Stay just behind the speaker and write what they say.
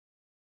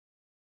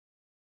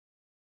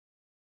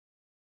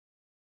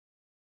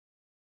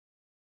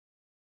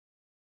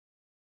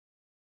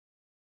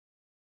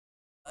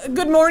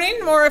Good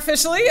morning, more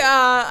officially,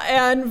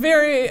 and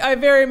I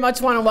very much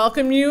want to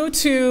welcome you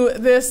to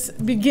this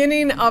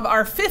beginning of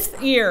our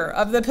 5th year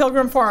of the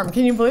Pilgrim Forum.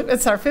 Can you believe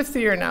it's our 5th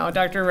year now,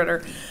 Dr.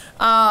 Ritter?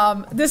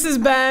 This has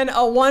been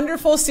a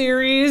wonderful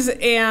series,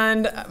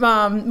 and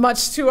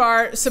much to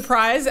our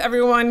surprise,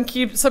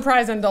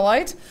 surprise and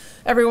delight,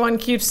 everyone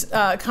keeps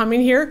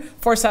coming here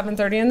for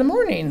 7:30 in the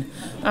morning,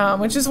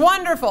 which is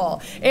wonderful.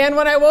 And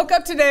when I woke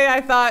up today, I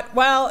thought,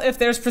 well, if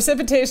there's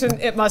precipitation,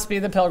 it must be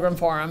the Pilgrim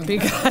Forum,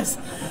 because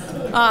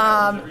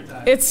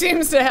it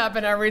seems to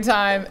happen every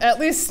time. At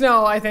least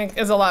snow, I think,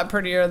 is a lot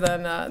prettier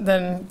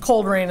than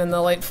cold rain in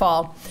the late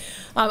fall.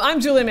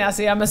 I'm Julie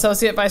Massey. I'm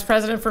Associate Vice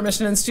President for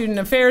Mission and Student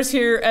Affairs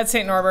here at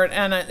St. Norbert,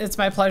 and it's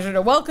my pleasure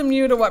to welcome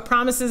you to what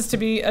promises to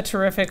be a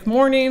terrific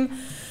morning.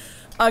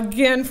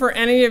 Again, for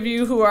any of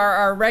you who are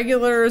our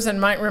regulars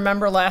and might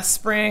remember last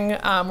spring,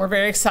 we're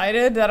very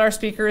excited that our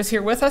speaker is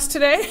here with us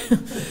today.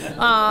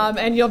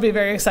 And you'll be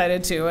very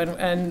excited too,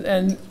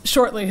 and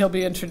shortly he'll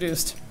be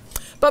introduced.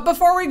 But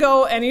before we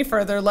go any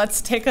further,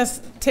 let's take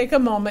a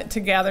moment to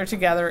gather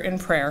together in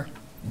prayer.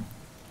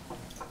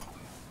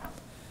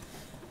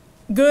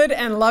 Good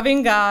and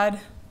loving God,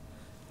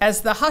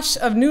 as the hush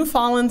of new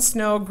fallen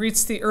snow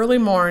greets the early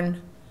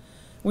morn,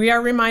 we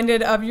are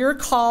reminded of your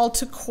call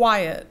to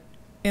quiet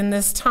in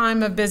this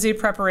time of busy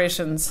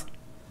preparations.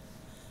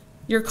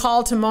 Your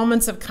call to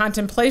moments of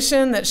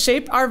contemplation that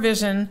shape our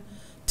vision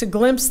to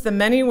glimpse the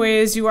many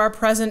ways you are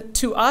present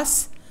to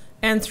us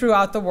and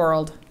throughout the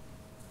world.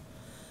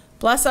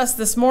 Bless us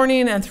this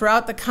morning and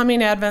throughout the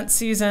coming Advent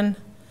season.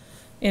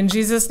 In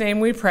Jesus' name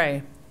we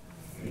pray.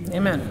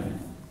 Amen.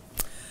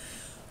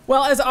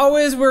 Well, as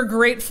always, we're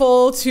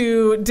grateful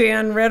to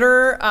Dan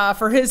Ritter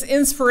for his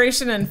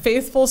inspiration and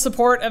faithful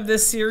support of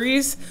this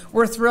series.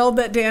 We're thrilled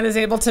that Dan is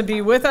able to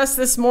be with us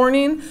this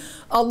morning,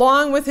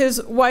 along with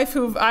his wife,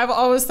 who I've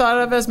always thought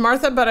of as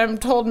Martha, but I'm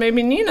told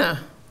maybe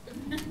Nina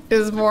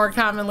is more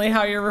commonly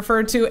how you're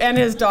referred to, and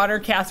his daughter,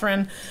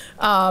 Catherine.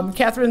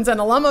 Catherine's an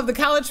alum of the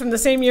college from the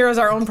same year as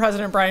our own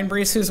president, Brian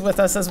Brees, who's with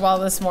us as well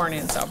this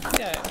morning. So,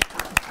 yeah.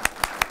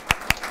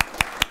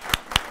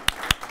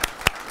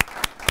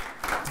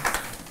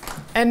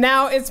 And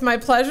now it's my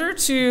pleasure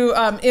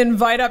to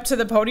invite up to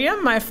the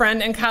podium my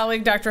friend and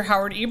colleague, Dr.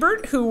 Howard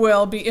Ebert, who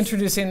will be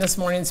introducing this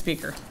morning's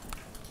speaker.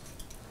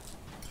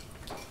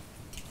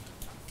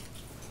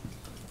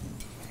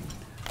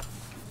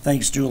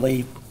 Thanks,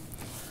 Julie.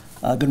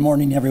 Good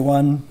morning,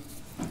 everyone.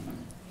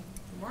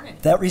 Good morning.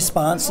 That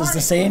response is the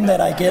same that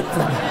I get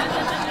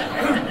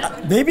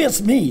from, maybe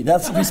it's me.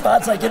 That's the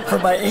response I get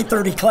from my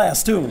 8:30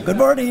 class, too. Good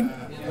morning.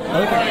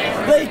 Okay.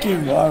 Thank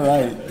you. All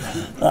right.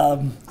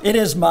 It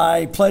is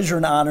my pleasure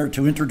and honor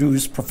to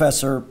introduce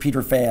Professor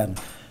Peter Phan.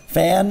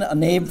 Phan, a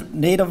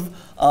native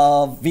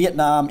of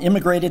Vietnam,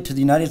 immigrated to the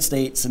United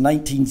States in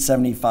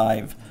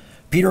 1975.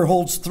 Peter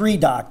holds 3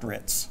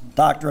 doctorates: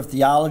 Doctor of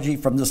Theology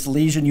from the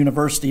Salesian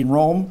University in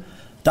Rome,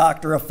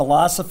 Doctor of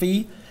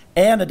Philosophy,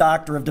 and a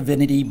Doctor of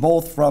Divinity,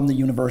 both from the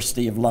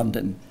University of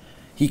London.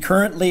 He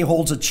currently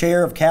holds a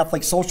chair of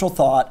Catholic social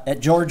thought at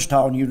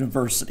Georgetown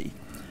University.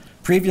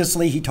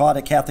 Previously, he taught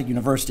at Catholic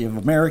University of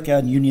America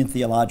and Union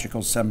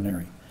Theological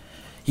Seminary.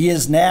 He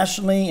is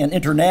nationally and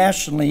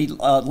internationally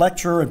a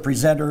lecturer and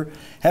presenter,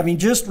 having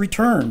just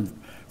returned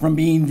from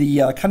being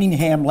the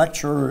Cunningham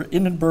Lecturer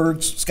in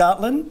Edinburgh,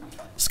 Scotland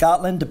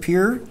to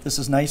Pier. This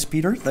is nice,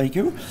 Peter, thank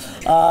you,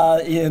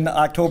 in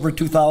October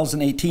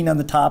 2018 on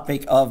the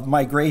topic of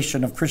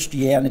migration of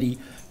Christianity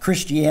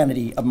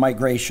of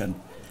migration.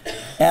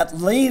 At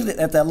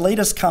the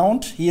latest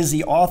count, he is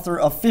the author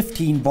of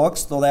 15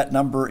 books, though that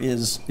number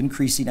is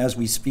increasing as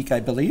we speak,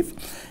 I believe,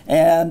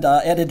 and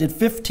edited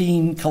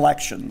 15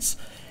 collections,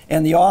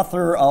 and the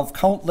author of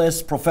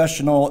countless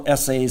professional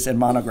essays and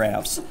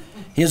monographs.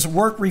 His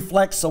work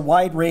reflects a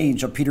wide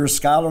range of Peter's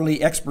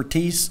scholarly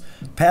expertise,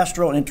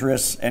 pastoral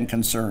interests, and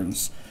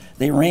concerns.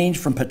 They range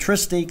from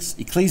patristics,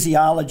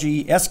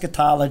 ecclesiology,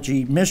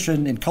 eschatology,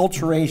 mission,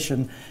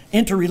 enculturation,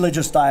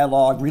 interreligious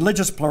dialogue,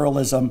 religious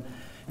pluralism,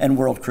 and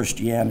world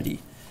Christianity.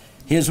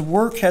 His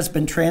work has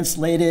been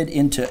translated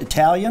into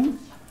Italian,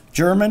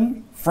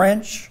 German,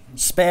 French,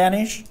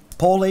 Spanish,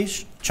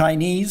 Polish,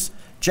 Chinese,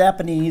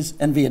 Japanese,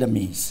 and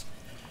Vietnamese.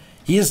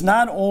 He is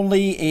not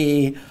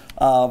only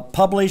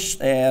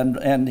published and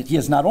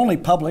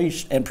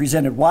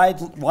presented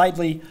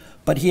widely,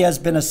 but he has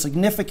been a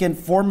significant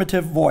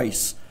formative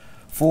voice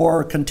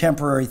for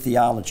contemporary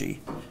theology.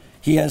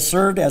 He has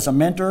served as a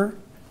mentor,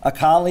 a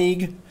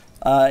colleague,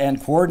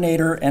 and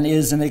coordinator, and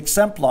is an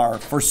exemplar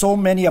for so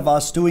many of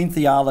us doing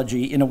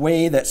theology in a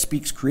way that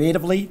speaks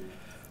creatively,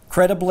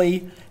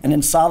 credibly, and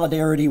in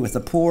solidarity with the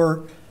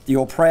poor, the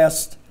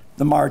oppressed,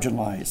 the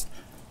marginalized.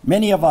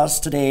 Many of us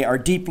today are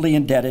deeply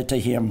indebted to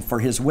him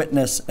for his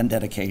witness and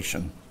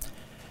dedication.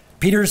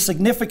 Peter's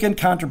significant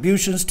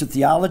contributions to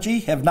theology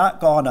have not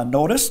gone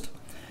unnoticed.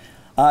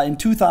 In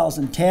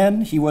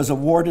 2010, he was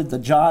awarded the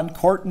John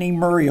Courtney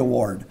Murray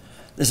Award.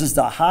 This is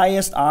the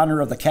highest honor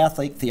of the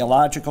Catholic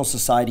Theological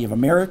Society of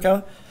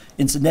America,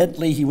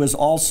 Incidentally, he was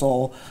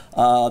also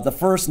the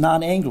first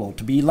non-Anglo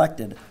to be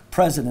elected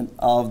president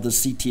of the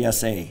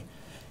CTSA.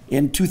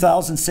 In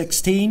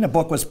 2016, a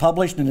book was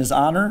published in his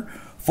honor,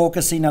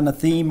 focusing on the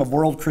theme of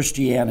world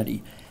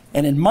Christianity.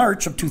 And in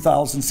March of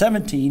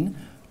 2017,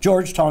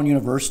 Georgetown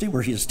University,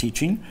 where he is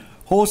teaching,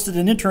 hosted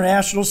an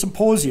international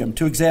symposium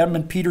to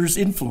examine Peter's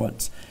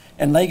influence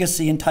and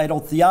legacy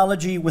entitled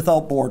Theology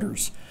Without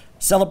Borders,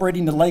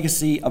 celebrating the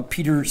legacy of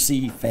Peter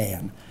C.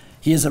 Phan.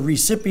 He is a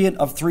recipient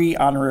of 3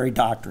 honorary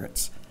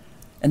doctorates.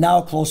 And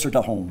now closer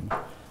to home.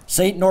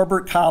 St.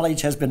 Norbert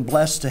College has been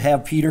blessed to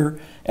have Peter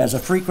as a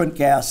frequent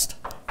guest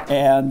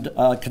and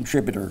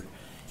contributor.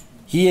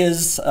 He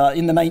is,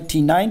 in the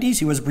 1990s,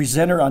 he was a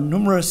presenter on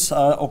numerous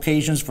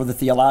occasions for the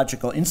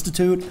Theological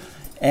Institute,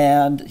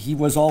 and he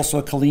was also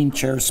a Colleen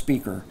Chair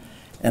speaker.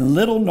 And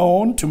little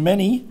known to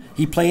many,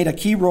 he played a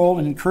key role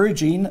in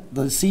encouraging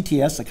the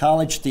CTS, the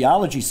College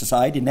Theology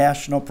Society,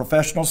 National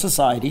Professional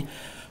Society,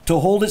 to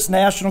hold its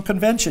national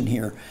convention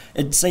here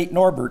at St.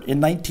 Norbert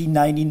in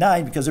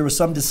 1999, because there was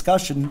some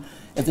discussion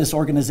at this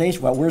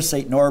organization, well, we're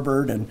St.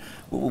 Norbert, and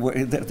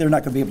they're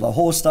not going to be able to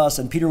host us,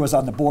 and Peter was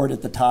on the board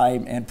at the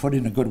time and put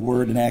in a good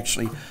word and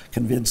actually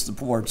convinced the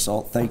board,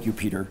 so thank you,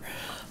 Peter.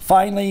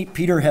 Finally,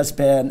 Peter has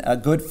been a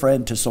good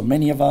friend to so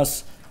many of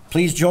us.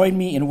 Please join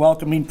me in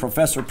welcoming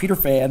Professor Peter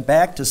Phan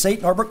back to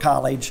St. Norbert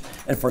College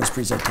and for his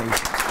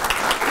presentation.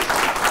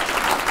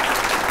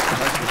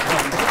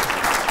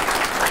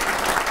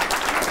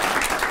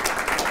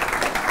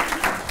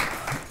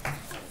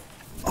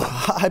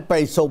 I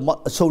pay so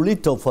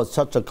little for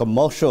such a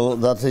commercial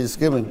that he's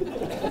giving.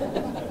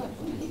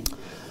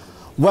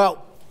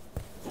 Well,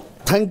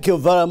 thank you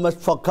very much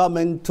for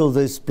coming to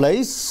this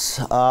place.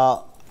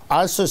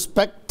 I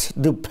suspect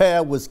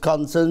DuPage,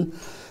 Wisconsin,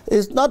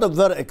 is not a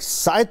very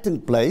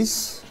exciting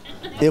place.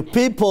 If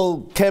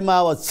people came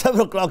out at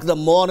 7 o'clock in the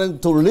morning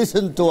to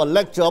listen to a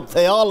lecture of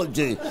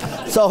theology,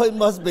 so it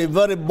must be a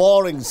very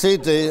boring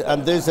city,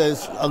 and this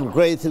is a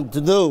great thing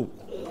to do.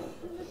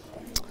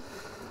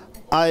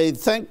 I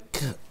thank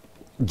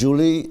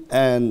Julie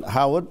and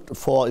Howard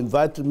for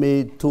inviting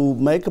me to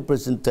make a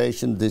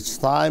presentation this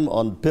time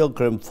on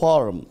Pilgrim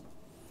Forum.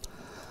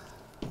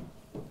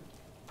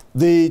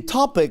 The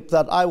topic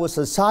that I was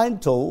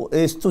assigned to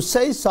is to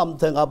say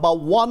something about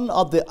one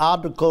of the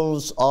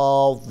articles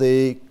of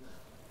the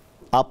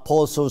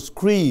Apostles'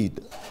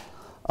 Creed.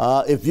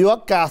 If you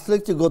are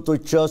Catholic, you go to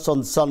church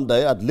on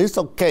Sunday, at least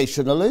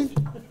occasionally.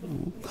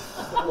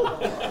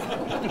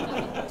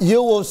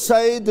 You will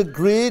say the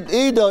creed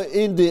either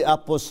in the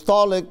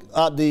apostolic,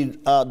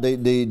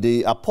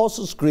 the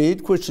Apostles'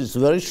 Creed, which is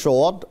very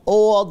short,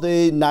 or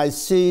the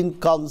Nicene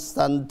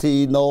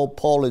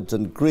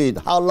Constantinopolitan Creed.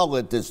 How long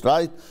it is,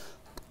 right?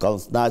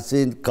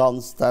 Nicene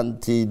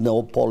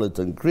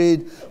Constantinopolitan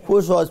Creed,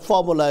 which was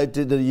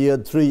formulated in the year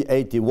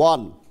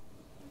 381.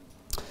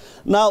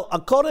 Now,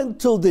 according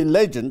to the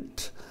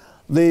legend,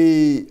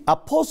 the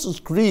Apostles'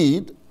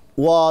 Creed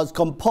was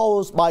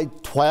composed by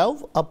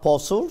 12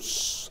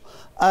 apostles,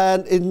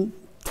 and in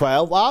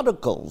 12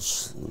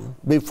 articles.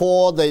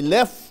 Before they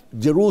left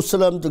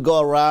Jerusalem to go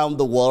around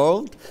the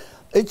world,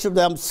 each of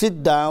them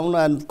sit down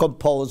and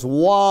compose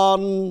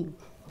one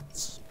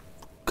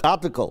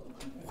article,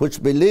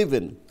 which believe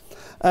in.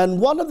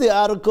 And one of the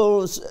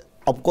articles,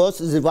 of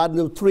course, is divided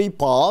into 3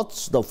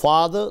 parts: the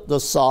Father, the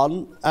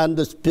Son, and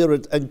the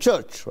Spirit and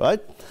Church, right?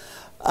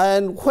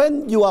 And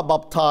when you are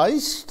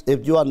baptized,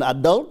 if you are an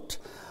adult,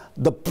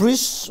 the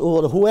priest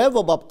or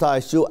whoever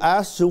baptized you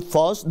asks you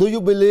first, do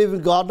you believe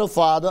in God the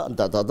Father?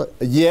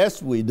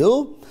 Yes, we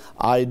do.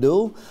 I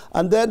do.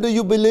 And then, do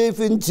you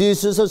believe in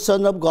Jesus, the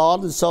Son of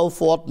God, and so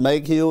forth,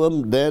 make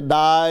him there,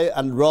 die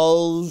and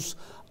rose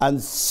and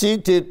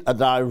seated at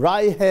the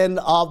right hand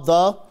of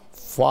the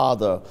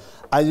Father?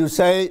 And you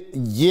say,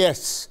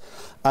 yes.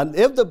 And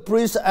if the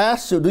priest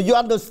asks you, do you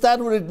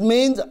understand what it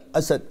means? I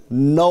said,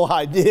 no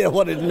idea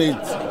what it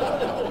means.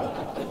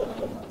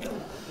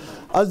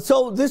 And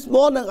so this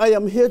morning I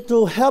am here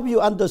to help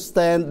you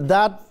understand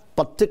that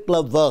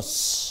particular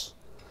verse.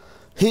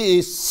 He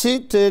is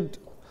seated,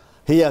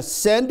 he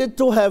ascended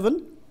to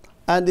heaven,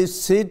 and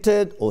is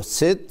seated or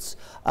sits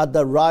at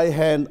the right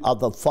hand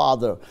of the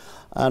Father.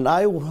 And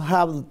I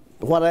have,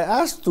 when I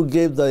asked to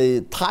give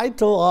the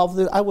title of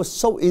this, I was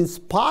so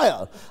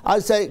inspired. I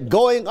say,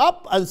 going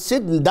up and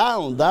sitting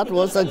down. That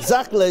was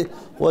exactly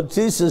what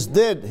Jesus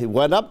did. He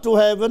went up to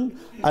heaven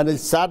and he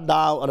sat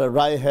down at the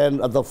right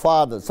hand of the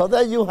Father. So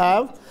there you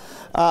have.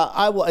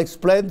 I will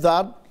explain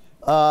that,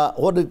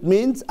 what it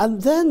means,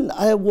 and then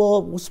I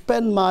will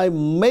spend my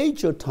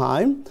major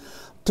time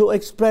to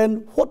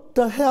explain what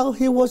the hell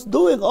he was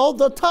doing all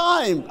the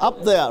time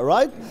up there,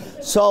 right?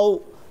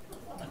 So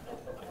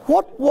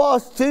what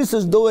was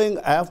Jesus doing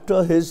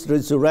after his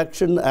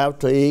resurrection,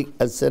 after he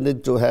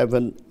ascended to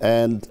heaven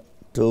and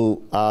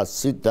to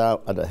sit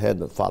down at the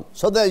head of the Father?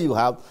 So there you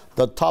have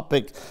the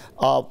topic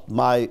of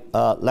my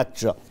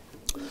lecture.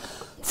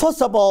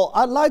 First of all,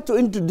 I'd like to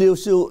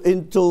introduce you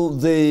into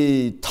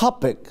the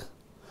topic.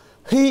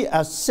 He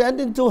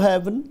ascended to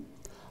heaven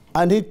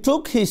And he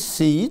took his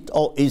seat,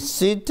 or is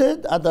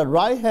seated at the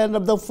right hand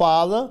of the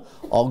Father,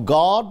 or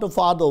God the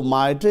Father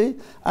Almighty.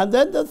 And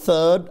then the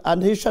third,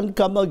 and he shall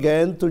come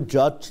again to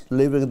judge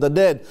living and the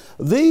dead.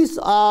 These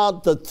are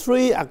the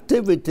three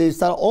activities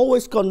that are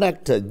always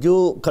connected.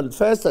 You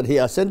confess that he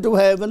ascended to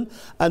heaven,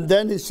 and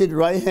then he sits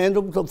right hand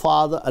of the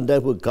Father, and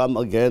then will come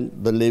again,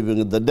 the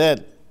living and the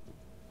dead.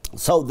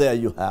 So there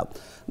you have.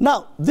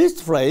 Now,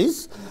 this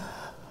phrase,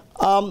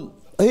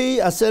 he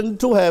ascended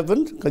to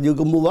heaven. Can you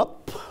move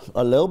up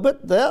a little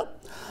bit there?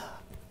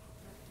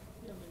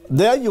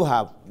 There you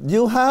have.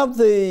 You have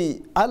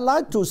the, I'd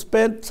like to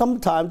spend some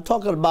time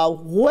talking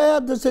about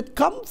where does it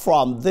come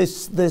from,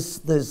 this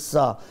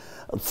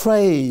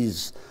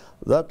phrase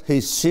that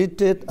he's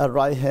seated at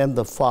right hand of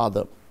the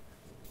Father.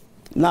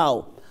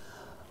 Now,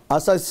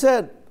 as I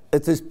said,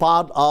 it is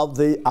part of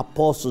the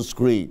Apostles'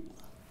 Creed.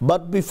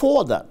 But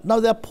before that, now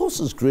the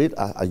Apostles' Creed,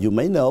 you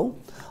may know,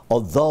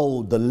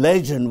 although the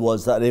legend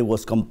was that it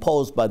was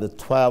composed by the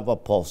 12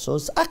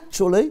 apostles,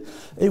 actually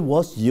it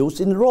was used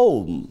in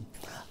Rome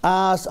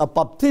as a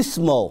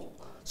baptismal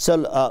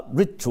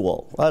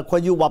ritual.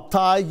 When you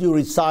baptize, you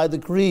recite the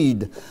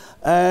creed.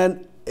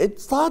 And it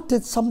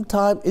started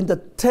sometime in the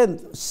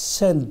 10th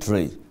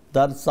century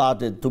that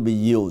started to be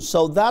used.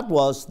 So that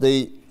was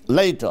the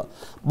later.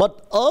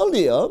 But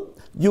earlier,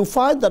 you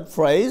find that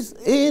phrase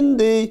in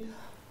the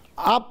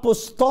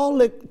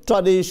apostolic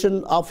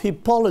tradition of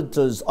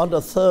Hippolytus on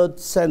the 3rd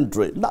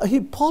century. Now,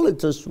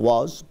 Hippolytus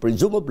was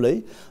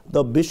presumably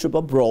the Bishop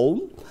of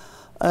Rome,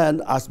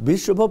 and as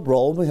Bishop of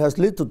Rome, he has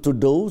little to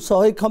do,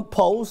 so he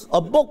composed a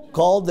book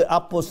called the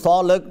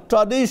Apostolic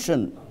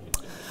Tradition.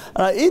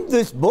 In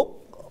this book,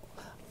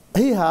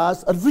 he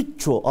has a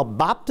ritual of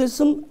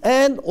baptism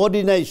and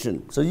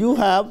ordination. So you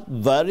have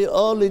very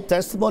early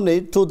testimony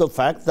to the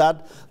fact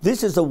that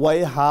this is the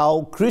way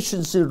how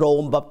Christians in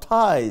Rome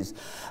baptized.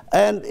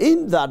 And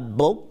in that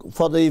book,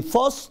 for the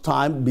first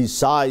time,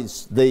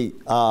 besides the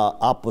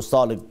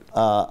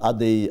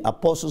the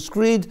Apostles'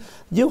 Creed,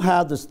 you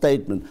have the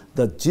statement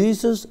that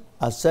Jesus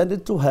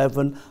ascended to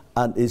heaven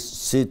and is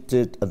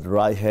seated at the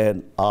right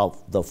hand of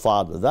the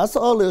Father. That's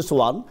the earliest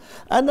one.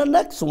 And the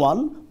next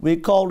one, we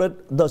call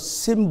it the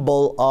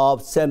symbol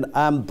of St.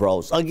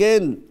 Ambrose.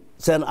 Again,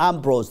 St.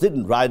 Ambrose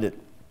didn't write it,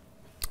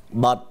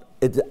 but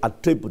it's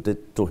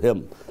attributed to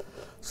him.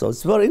 So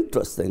it's very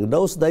interesting. In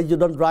those days, you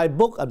don't write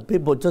book and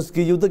people just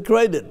give you the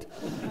credit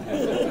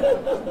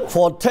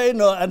for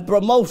tenure and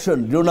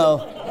promotion, you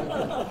know.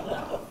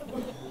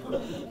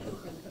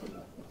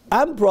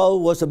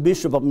 Ambrose was a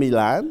bishop of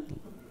Milan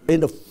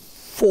in the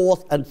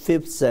 4th and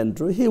 5th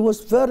century. He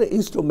was very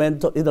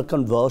instrumental in the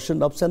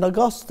conversion of St.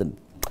 Augustine.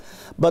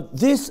 But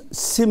this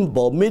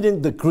symbol,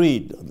 meaning the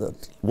creed,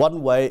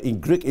 one way in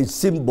Greek is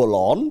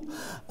symbolon,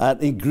 and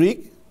in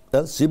Greek,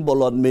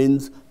 symbolon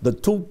means the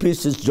two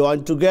pieces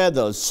joined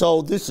together.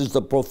 So this is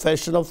the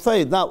profession of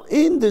faith. Now,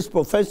 in this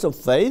profession of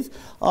faith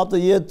of the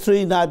year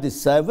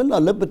 397, a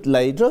little bit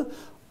later,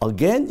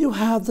 again you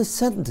have the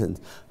sentence,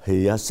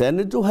 he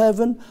ascended to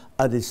heaven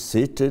and is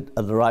seated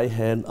at the right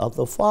hand of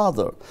the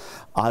Father.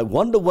 I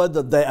wonder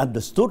whether they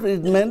understood what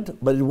it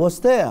meant, but it was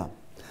there.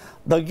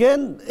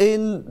 Again,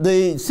 in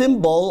the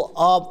symbol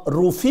of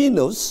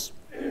Rufinus,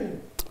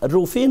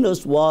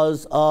 Rufinus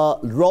was a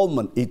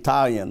Roman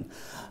Italian.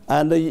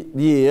 And the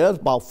year,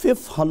 about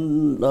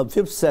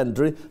 5th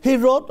century, he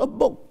wrote a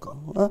book.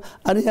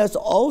 And he has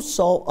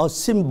also a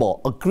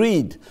symbol, a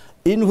creed,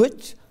 in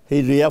which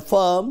he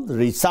reaffirmed,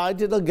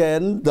 recited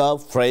again the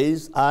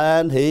phrase,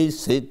 and he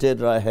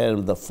seated right hand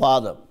of the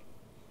Father.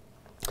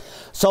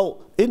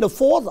 So in the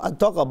 4th, I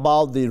talk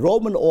about the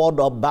Roman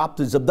order of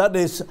baptism. That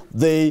is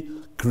the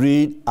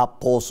Creed,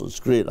 Apostles'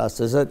 Creed. As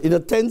I said, in the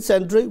 10th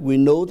century, we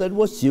know that it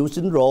was used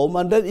in Rome,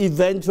 and then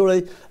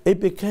eventually it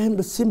became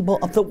the symbol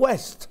of the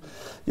West.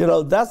 You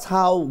know, that's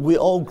how we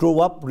all grew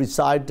up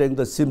reciting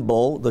the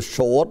symbol, the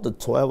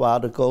 12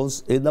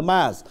 articles in the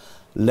Mass.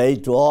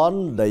 Later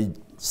on, they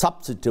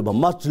substitute a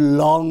much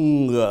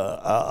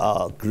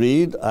longer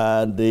creed,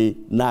 and the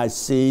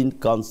Nicene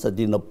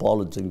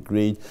Constantinopolitan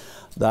Creed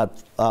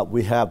that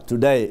we have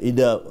today.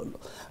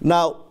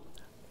 Now,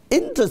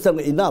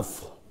 interestingly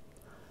enough,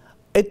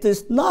 it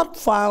is not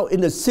found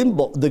in the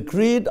symbol, the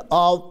creed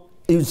of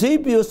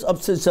Eusebius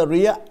of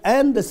Caesarea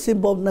and the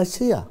symbol of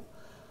Nicaea.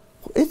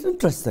 It's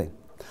interesting.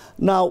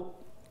 Now,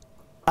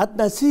 at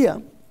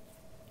Nicaea,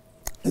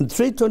 in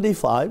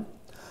 325,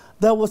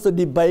 there was a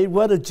debate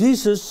whether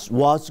Jesus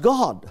was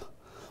God,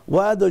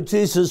 whether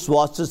Jesus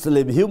was just a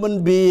living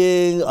human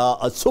being,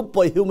 a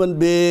superhuman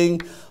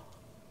being,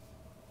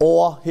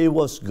 or he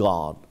was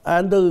God.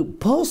 And the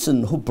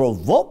person who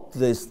provoked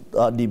this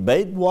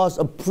debate was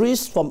a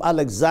priest from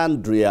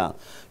Alexandria.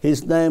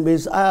 His name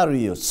is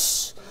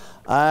Arius.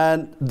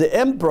 And the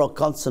Emperor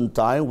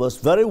Constantine was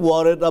very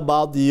worried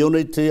about the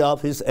unity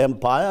of his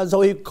empire, and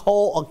so he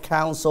called a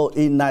council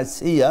in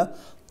Nicaea.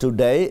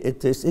 Today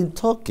it is in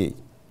Turkey,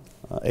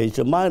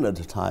 Asia Minor at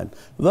the time,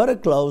 very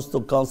close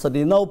to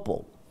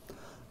Constantinople.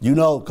 You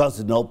know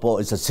Constantinople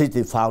is a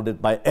city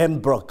founded by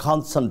Emperor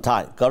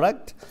Constantine,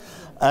 correct?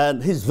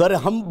 And he's very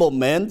humble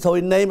man, so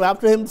he named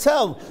after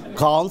himself,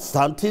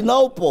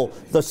 Constantinople,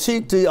 the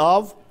city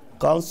of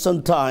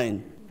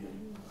Constantine.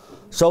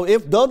 So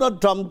if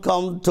Donald Trump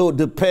come to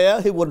the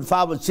pair, he would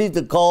found a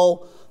city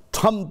called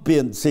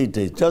Trumpian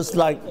City, just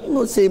like,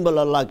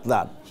 similar like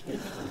that.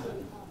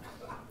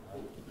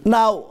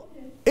 Now,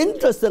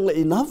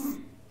 interestingly enough,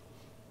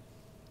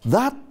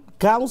 that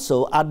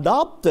council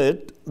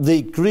adopted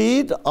the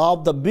creed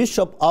of the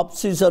Bishop of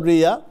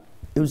Caesarea,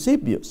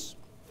 Eusebius,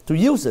 to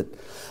use it.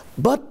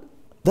 But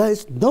there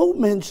is no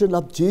mention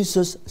of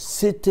Jesus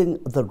sitting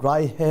at the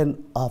right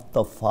hand of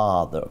the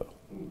Father.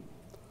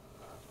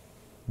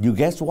 You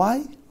guess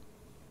why?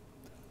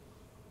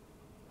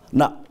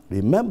 Now,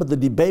 remember the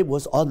debate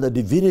was on the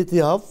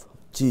divinity of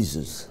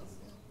Jesus.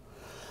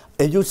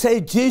 If you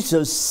say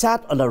Jesus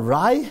sat on the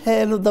right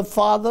hand of the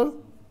Father,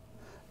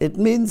 it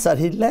means that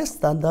he's less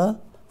than the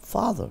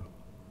Father.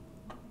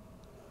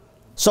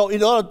 So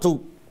in order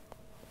to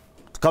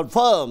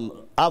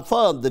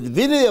affirm the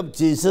divinity of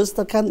Jesus,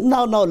 they can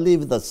now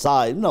leave it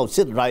aside. No,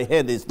 sit right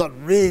hand is not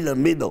really the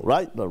middle,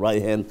 right? The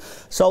right hand.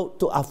 So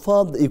to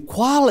affirm the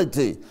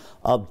equality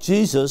of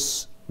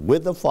Jesus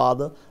with the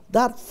Father,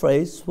 that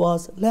phrase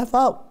was left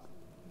out.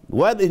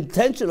 Whether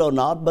intentional or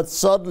not, but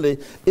certainly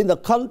in the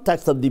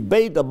context of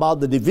debate about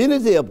the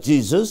divinity of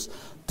Jesus,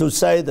 to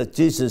say that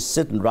Jesus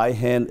sitting right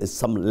hand is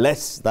some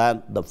less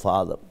than the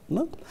Father.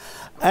 No?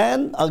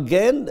 And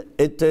again,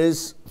 it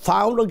is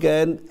found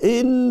again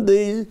in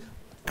the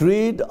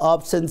creed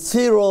of St.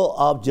 Cyril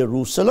of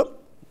Jerusalem,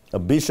 a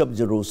bishop of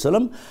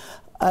Jerusalem.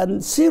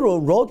 And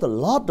Cyril wrote a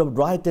lot of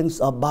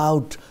writings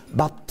about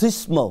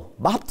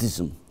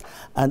baptism.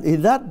 And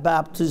in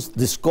that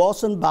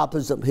discourse on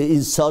baptism, he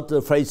inserted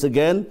the phrase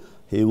again,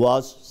 he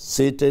was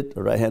seated at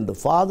the right hand of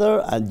the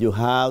Father, and you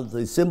have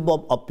the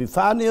symbol of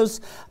Epiphanius,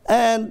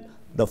 and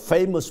the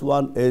famous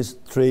one is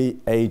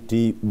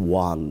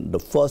 381, the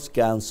first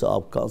council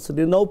of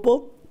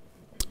Constantinople,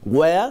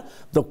 where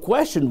the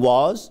question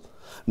was,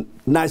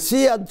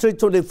 Nicaea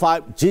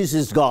 325,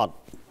 Jesus is God.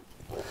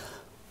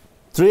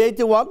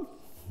 381,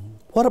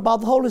 what about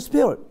the Holy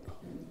Spirit?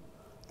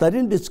 They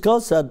didn't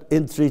discuss that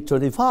in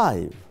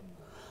 325.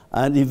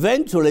 And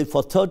eventually,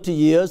 for 30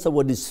 years, they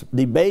were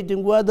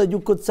debating whether you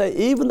could say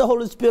even the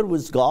Holy Spirit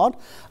was God.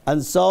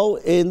 And so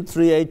in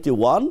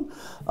 381,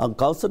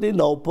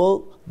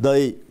 Constantinople,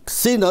 the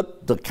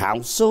synod, the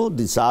council,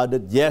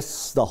 decided,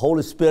 yes, the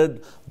Holy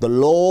Spirit, the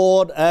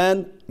Lord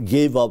and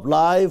giver of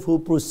life, who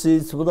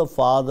proceeds from the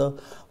Father,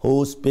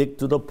 who speaks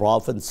to the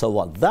prophet, and so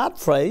on. That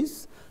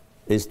phrase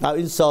is now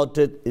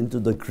inserted into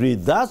the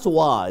creed. That's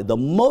why the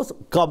most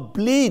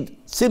complete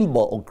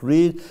symbol of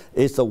creed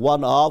is the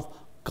one of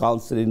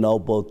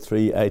Constantinople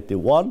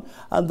 381,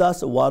 and that's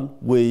the one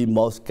we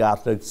most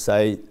Catholics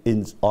say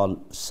on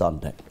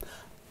Sunday.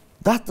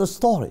 That's the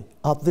story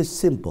of this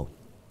symbol.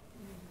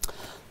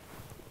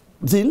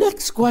 The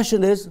next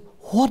question is,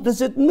 what does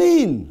it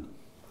mean?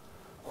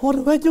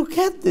 Where do you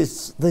get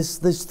this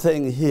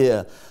thing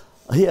here?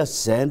 He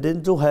ascended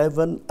into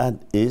heaven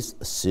and is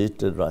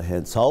seated right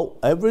hand. So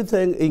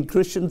everything in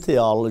Christian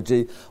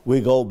theology,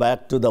 we go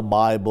back to the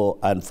Bible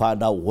and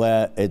find out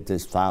where it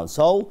is found.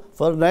 So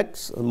for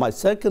my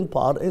second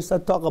part is I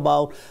talk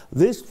about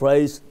this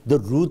phrase, the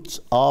roots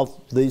of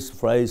this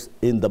phrase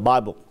in the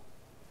Bible.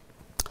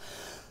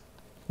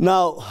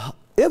 Now,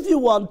 if you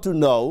want to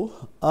know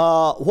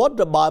what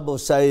the Bible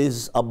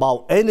says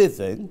about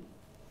anything,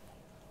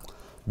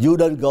 you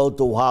don't go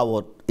to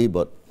Howard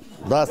Ebert.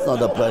 That's not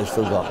the place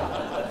to go.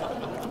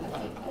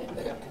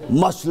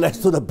 Much less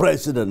to the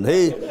president.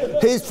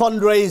 He's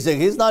fundraising.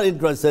 He's not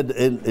interested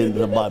in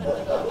the Bible.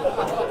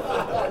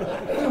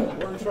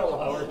 We're in trouble,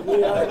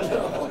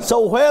 Howard.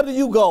 So where do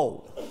you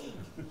go?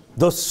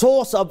 The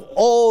source of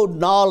all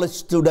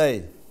knowledge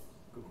today.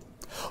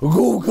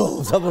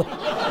 Google.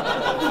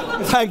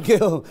 Thank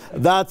you.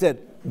 That's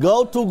it.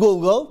 Go to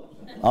Google,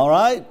 all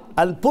right,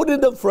 and put in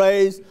the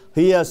phrase,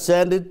 he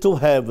ascended to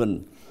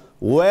heaven.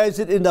 Where is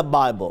it in the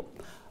Bible?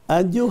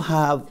 And you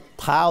have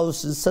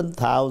thousands and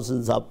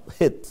thousands of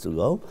hits to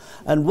go.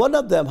 And one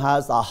of them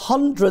has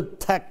 100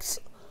 texts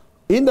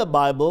in the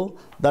Bible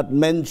that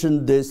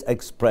mention this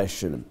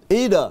expression.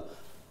 Either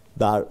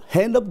the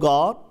hand of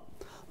God,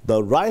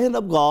 the right hand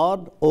of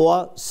God,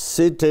 or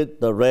seated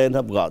the right hand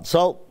of God.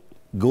 So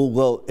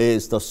Google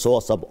is the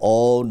source of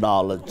all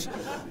knowledge.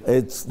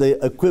 It's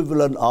the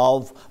equivalent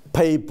of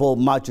papal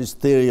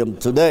magisterium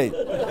today.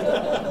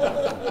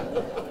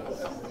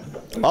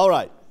 All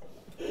right.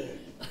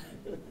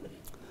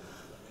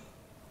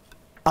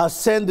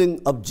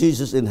 Ascending of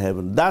Jesus in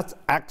heaven. That's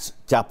Acts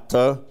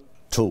chapter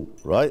 2,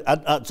 right?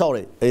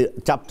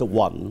 Chapter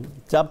 1.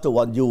 Chapter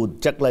 1, you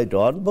would check later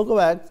on. Book of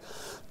Acts.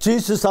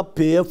 Jesus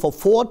appeared for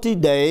 40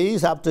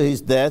 days after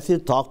his death. He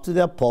talked to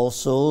the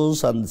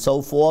apostles and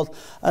so forth.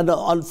 And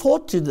on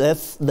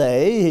 40th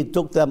day, he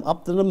took them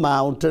up to the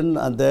mountain,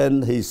 and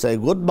then he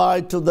said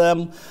goodbye to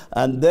them.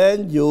 And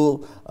then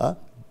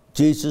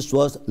Jesus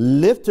was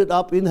lifted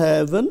up in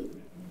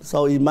heaven.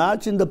 So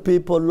imagine the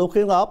people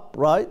looking up,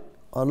 right?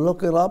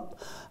 Looking up,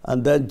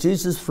 and then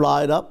Jesus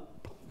flied up,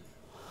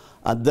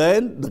 And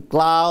then the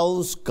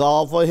clouds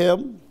cover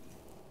him.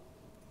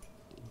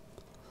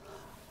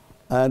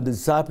 And the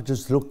disciples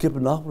just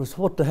keeping up.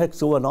 What the heck's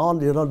going on?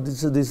 You know,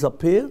 this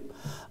disappear.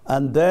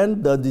 And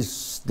then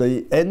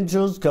the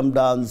angels come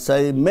down and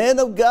say, "Men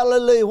of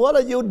Galilee, what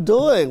are you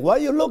doing? Why are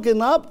you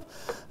looking up?"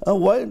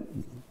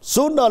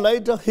 Sooner or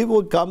later, he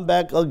will come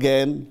back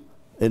again.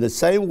 In the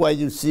same way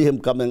you see him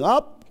coming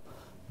up,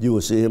 you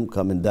will see him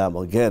coming down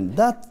again.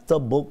 That's the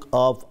book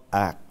of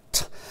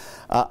Acts.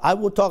 I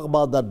will talk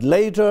about that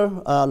later,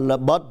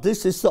 but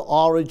this is the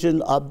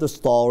origin of the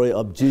story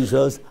of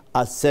Jesus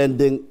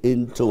ascending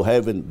into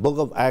heaven. Book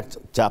of Acts,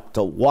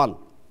 chapter 1.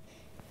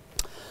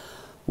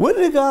 With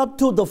regard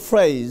to the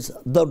phrase,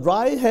 the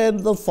right hand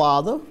of the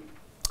Father,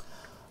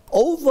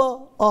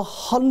 over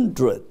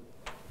 100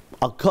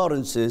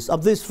 occurrences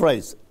of this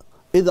phrase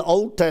in the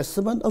Old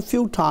Testament, a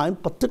few times,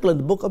 particularly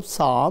in the book of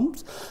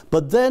Psalms,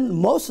 but then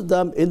most of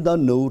them in the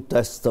New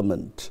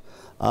Testament,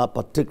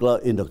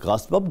 particularly in the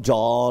Gospel of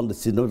John,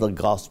 the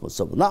Gospel.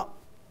 So now,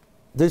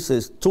 this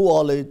is too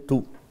early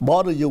to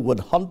bother you with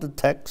 100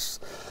 texts.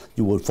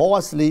 You will fall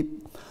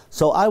asleep.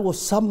 So I will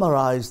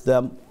summarize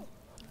them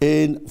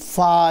in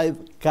 5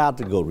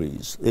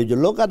 categories. If you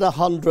look at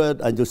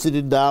 100 and you sit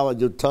it down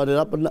and you turn it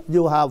up, and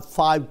you have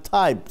 5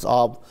 types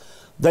of,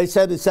 they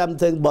say the same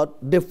thing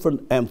but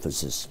different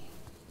emphasis.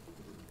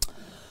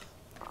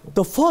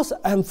 The first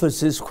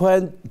emphasis,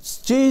 when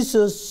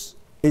Jesus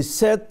is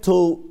said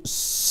to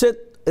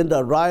sit in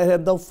the right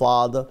hand of the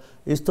Father,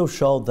 is to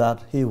show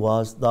that he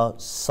was the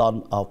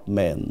Son of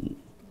Man.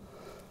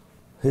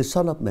 He's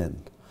Son of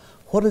Man.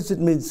 What does it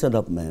mean, Son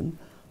of Man?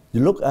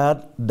 You look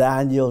at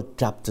Daniel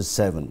chapter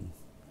 7.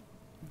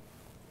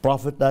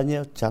 Prophet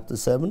Daniel chapter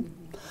 7.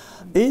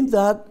 In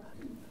that,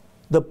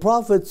 the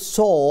prophet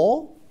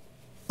saw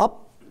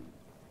up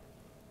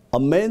a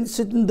man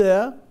sitting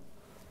there,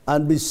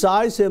 and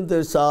besides him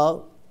there's a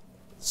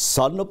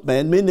Son of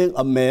Man, meaning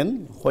a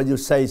man. When you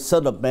say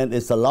Son of Man,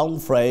 it's a long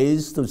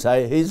phrase to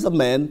say he's a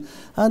man,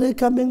 and he's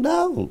coming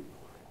down.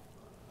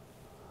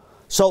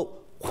 So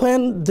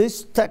when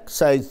this text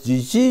says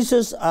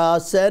Jesus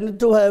ascended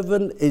to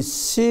heaven, is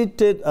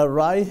seated at the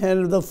right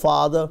hand of the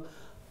Father,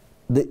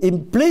 the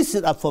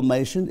implicit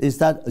affirmation is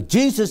that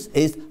Jesus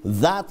is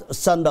that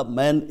Son of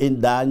Man in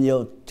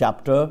Daniel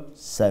chapter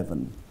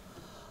 7.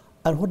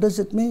 And what does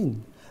it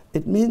mean?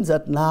 It means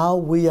that now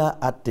we are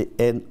at the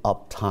end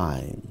of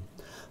time.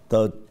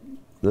 The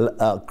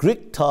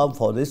Greek term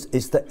for this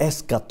is the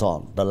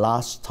eschaton, the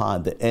last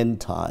time, the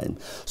end time.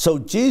 So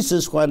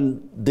Jesus,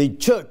 when the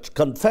church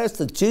confessed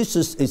that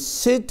Jesus is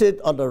seated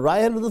on the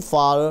right hand of the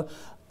Father,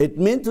 it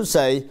means to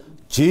say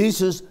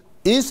Jesus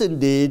is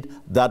indeed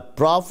that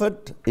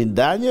prophet in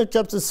Daniel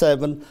chapter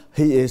 7.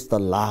 He is the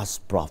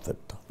last prophet,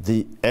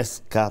 the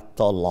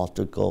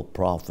eschatological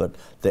prophet.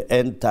 The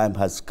end time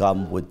has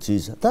come with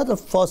Jesus. That's the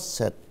first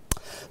set.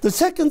 The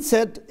second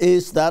set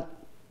is that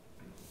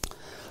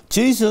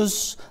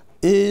Jesus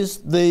is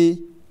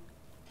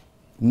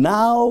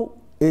now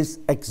is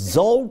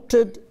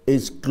exalted,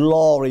 is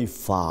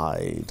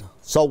glorified.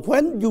 So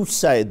when you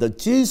say that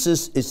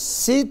Jesus is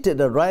seated at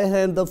the right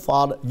hand of the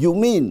Father, you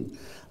mean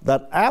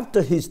that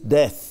after his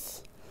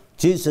death,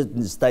 Jesus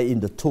didn't stay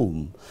in the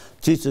tomb.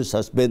 Jesus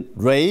has been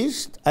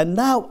raised and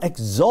now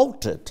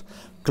exalted,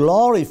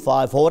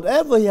 glorified for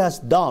whatever he has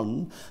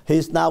done. He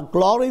is now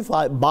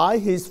glorified by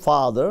his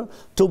Father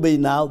to be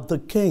now the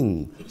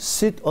King,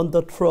 sit on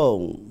the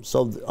throne.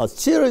 So a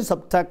series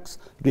of texts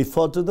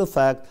refer to the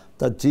fact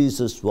that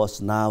Jesus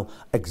was now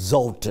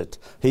exalted.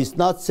 He's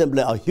not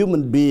simply a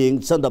human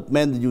being, Son of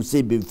Man that you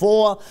see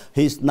before.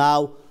 He's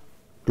now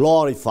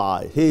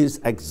glorified. He is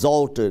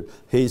exalted.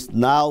 He is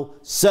now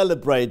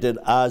celebrated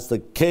as the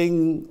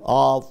King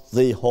of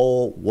the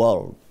whole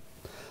world.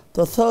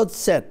 The third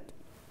set,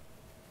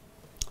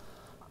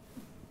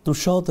 to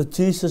show that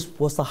Jesus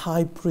was the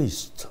high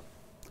priest.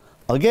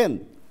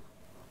 Again,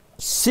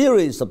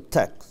 series of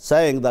texts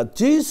saying that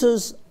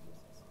Jesus,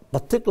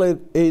 particularly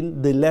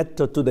in the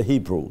letter to the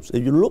Hebrews,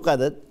 if you look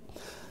at it,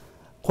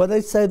 when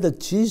they say that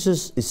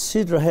Jesus is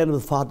seated at the hand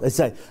of the Father, they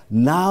say,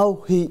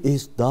 now he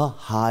is the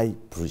high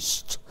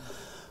priest.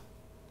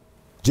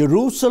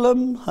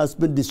 Jerusalem has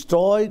been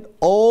destroyed,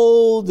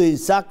 all the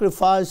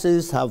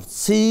sacrifices have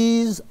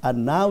ceased,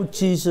 and now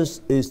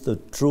Jesus is the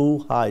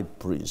true high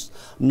priest.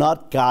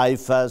 Not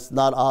Caiaphas,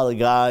 not other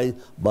guy,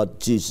 but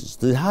Jesus,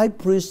 the high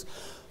priest.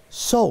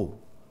 So,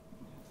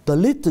 the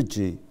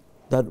liturgy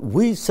that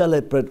we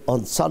celebrate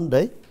on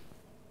Sunday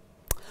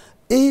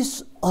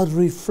is a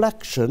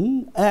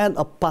reflection and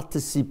a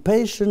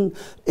participation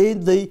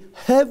in the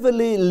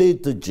heavenly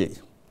liturgy,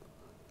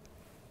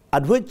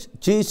 at which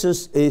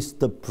Jesus is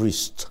the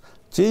priest.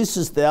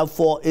 Jesus,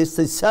 therefore, is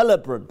the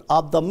celebrant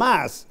of the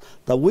Mass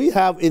that we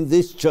have in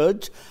this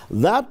church.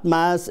 That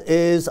Mass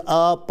is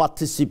a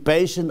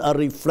participation, a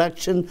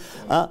reflection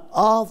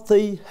of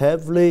the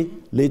heavenly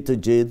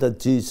liturgy that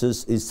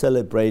Jesus is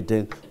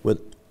celebrating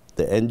with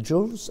the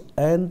angels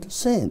and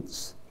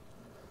saints.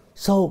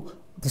 So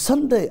the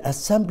Sunday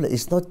assembly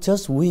is not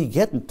just we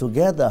getting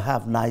together,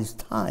 have nice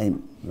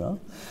time. You know?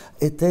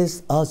 It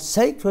is a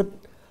sacred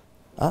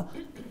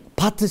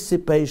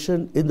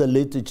participation in the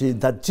liturgy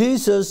that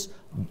Jesus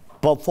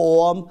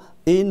performed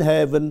in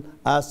heaven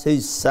as he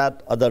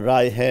sat at the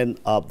right hand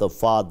of the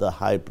Father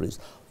High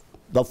Priest.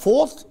 The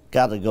fourth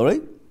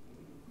category,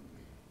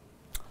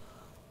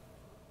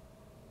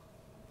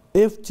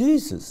 if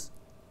Jesus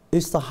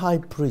is the high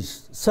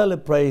priest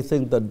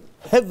celebrating the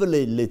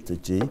heavenly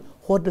liturgy,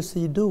 what does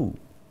he do?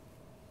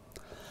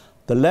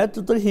 The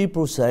letter to the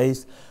Hebrews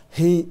says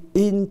he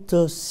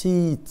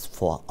intercedes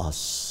for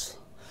us.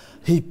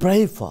 He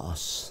prays for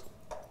us.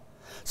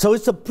 So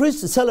it's a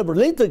priest to celebrate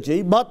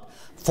liturgy, but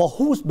for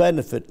whose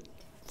benefit?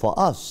 For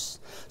us.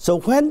 So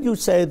when you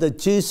say that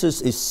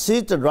Jesus is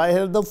seated right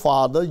hand of the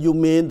Father, you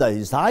mean that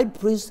he's high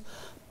priest,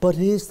 but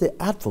he's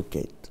the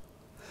advocate.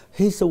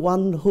 He's the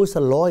one who's a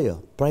lawyer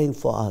praying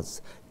for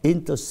us,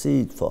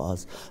 intercede for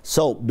us.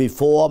 So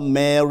before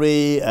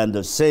Mary and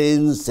the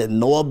saints and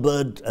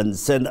Norbert and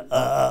Saint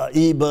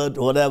Ebert,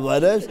 whatever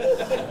it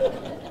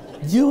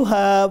is, you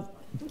have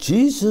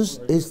Jesus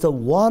is the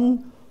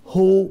one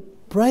who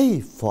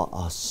prays for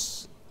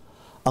us,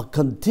 a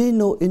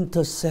continual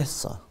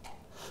intercessor.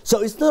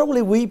 So it's not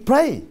only we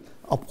pray,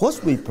 of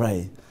course we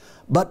pray,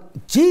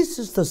 but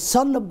Jesus, the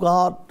Son of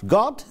God,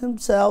 God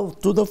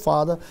himself to the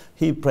Father,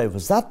 he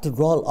prays. That's the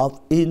role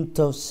of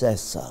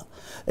intercessor.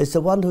 It's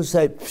the one who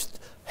says,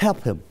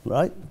 help him,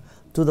 right,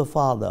 to the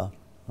Father,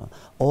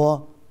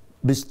 or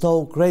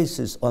bestow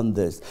graces on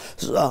this,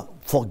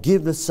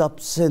 forgiveness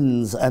of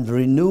sins and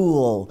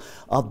renewal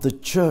of the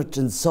church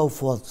and so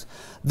forth.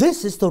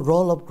 This is the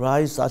role of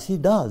Christ as he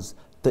does,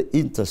 the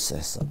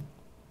intercessor.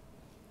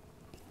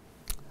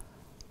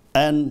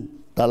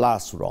 And the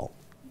last role.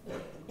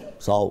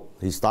 So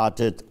he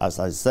started, as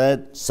I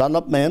said, Son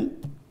of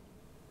Man.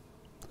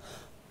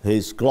 He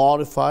is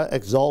glorified,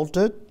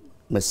 exalted,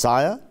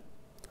 Messiah.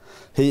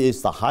 He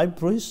is the high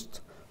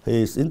priest.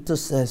 He is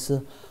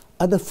intercessor.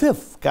 And the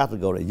fifth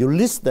category, you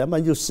list them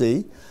and you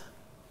see,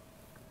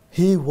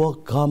 he will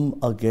come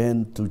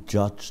again to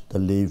judge the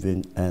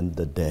living and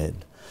the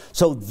dead.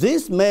 So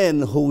this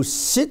man who's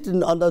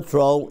sitting on the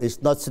throne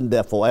is not sitting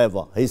there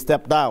forever. He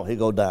stepped down, he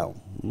go down.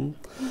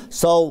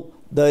 So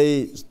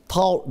the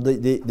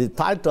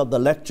title of the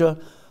lecture,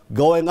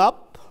 going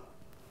up,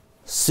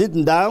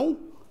 sitting down,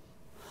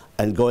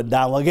 and going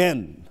down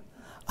again.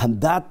 And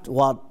that's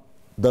what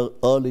the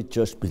early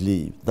church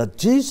believed, that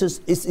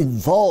Jesus is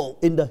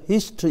involved in the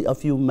history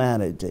of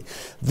humanity.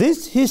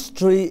 This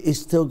history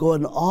is still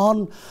going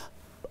on,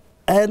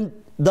 and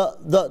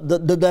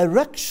the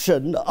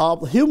direction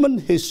of human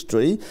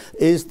history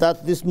is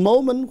that this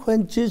moment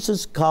when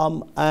Jesus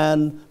comes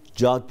and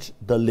judge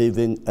the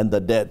living and the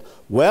dead,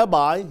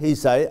 whereby he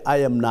say, I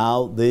am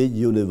now the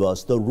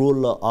universe, the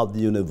ruler of the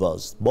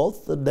universe,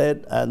 both the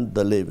dead and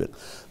the living.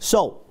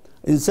 So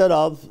instead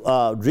of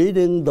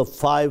reading the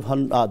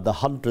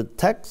 100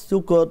 texts,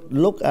 you could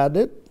look at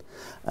it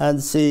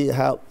and see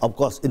how, of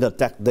course, in the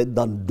text they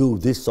don't do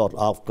this sort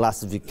of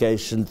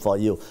classification for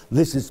you.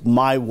 This is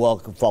my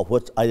work for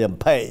which I am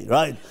paid,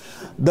 right?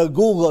 The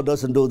Google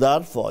doesn't do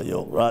that for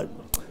you, right?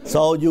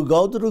 So you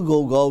go to the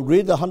Google,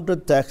 read the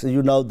 100 texts, and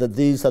you know that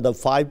these are the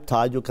 5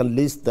 types. You can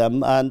list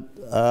them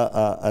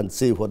and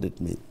see what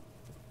it means.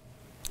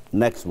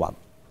 Next one.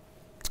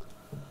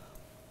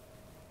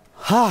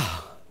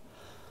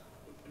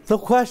 The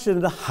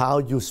question is how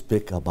you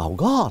speak about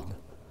God,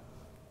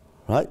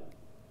 right?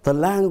 The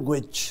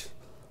language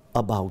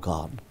about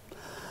God.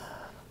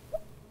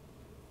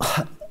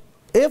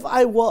 If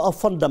I were a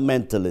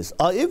fundamentalist,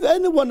 or if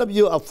any one of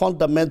you are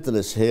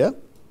fundamentalists here,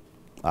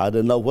 I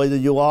don't know whether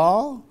you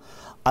are,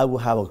 I will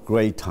have a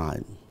great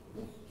time.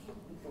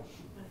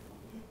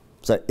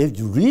 So if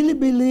you really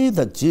believe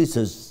that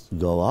Jesus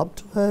go up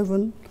to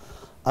heaven,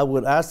 I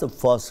would ask the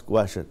first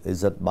question,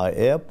 is it by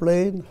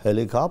airplane,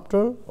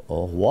 helicopter,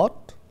 or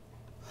what?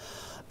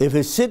 If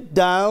he sit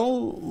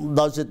down,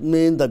 does it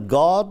mean that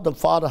God the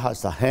Father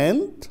has a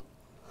hand,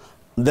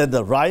 then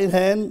the right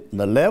hand,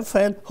 the left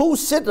hand? Who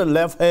sit the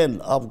left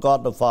hand of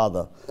God the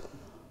Father?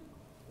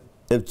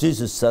 If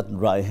Jesus sat in the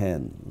right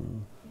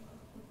hand,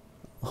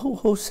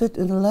 who sit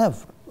in the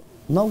left?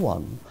 No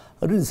one.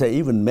 I didn't say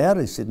even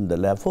Mary sit in the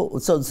left. So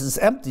it's this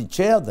empty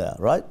chair there,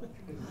 right?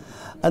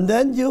 And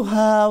then you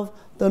have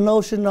the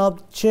notion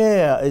of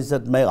chair. Is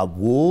it made of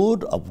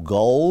wood, of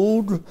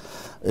gold?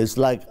 It's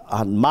like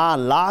on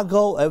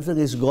Mar-a-Lago,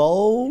 everything is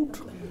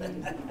gold?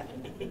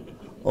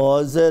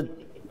 Or is it,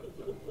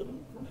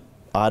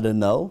 I don't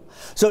know.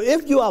 So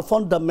if you are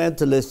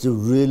fundamentalist, you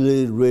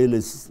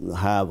really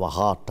have a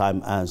hard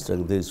time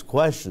answering these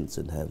questions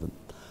in heaven.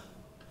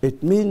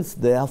 It means,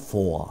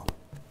 therefore,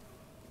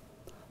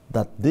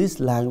 that this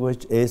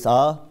language is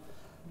a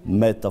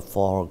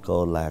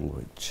metaphorical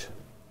language.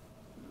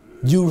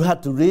 You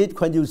have to read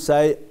when you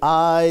say,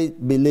 I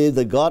believe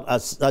that God,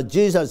 as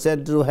Jesus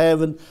said to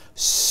heaven,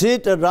 sit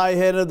at the right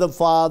hand of the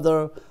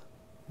Father.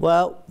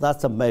 Well,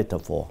 that's a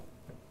metaphor.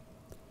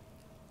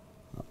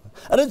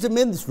 It doesn't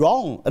mean it's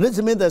wrong. It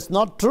doesn't mean that's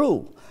not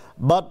true.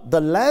 But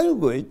the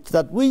language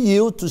that we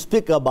use to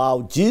speak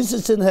about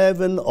Jesus in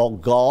heaven or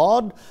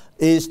God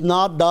is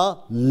not the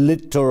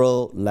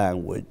literal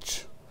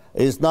language.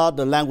 It's not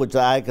the language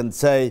that I can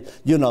say,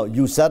 you know,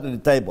 you sat at the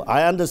table.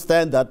 I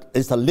understand that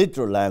it's a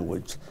literal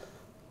language.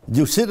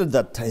 You sit at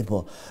that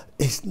table.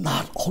 It's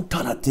not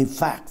alternative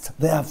facts.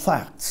 They are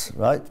facts,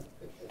 right?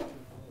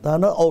 They are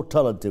not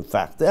alternative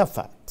facts. They are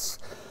facts.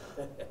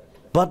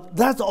 But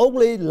that's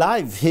only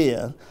life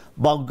here.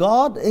 But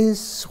God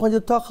is, when you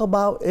talk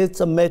about, it's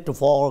a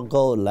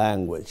metaphorical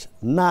language.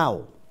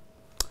 Now,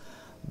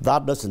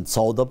 that doesn't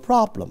solve the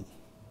problem.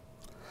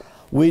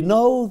 We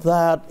know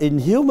that in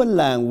human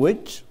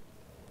language,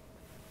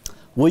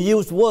 we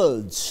use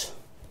words.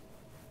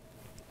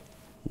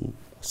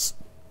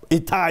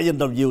 Italian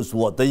don't use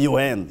words, they use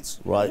hands,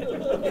 right?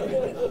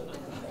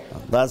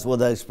 That's what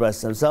they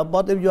express themselves.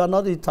 But if you are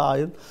not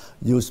Italian,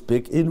 you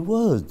speak in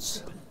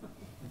words.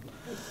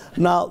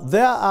 Now,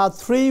 there are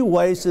three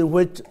ways in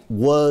which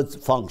words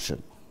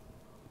function.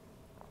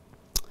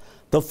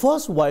 The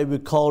first way, we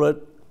call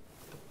it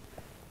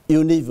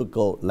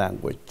univocal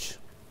language.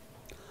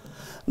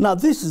 Now,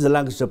 this is the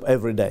language of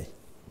every day.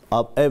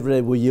 Every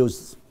day we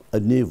use a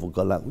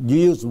univocal language. You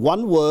use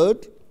one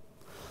word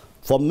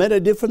for many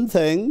different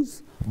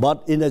things,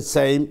 but in the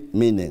same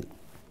meaning.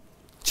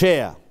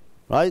 Chair,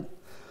 right?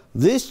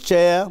 This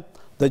chair,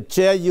 the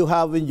chair you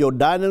have in your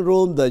dining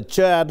room, the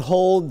chair at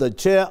home, the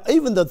chair,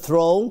 even the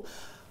throne,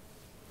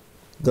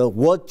 the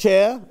word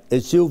chair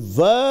is used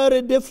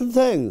very different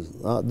things.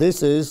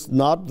 This is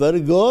not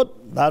very good,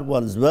 that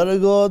one is very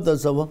good, and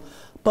so on.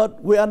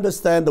 But we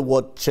understand the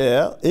word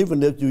chair,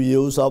 even if you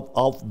use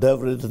of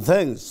different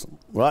things,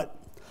 right?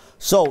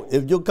 So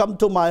if you come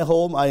to my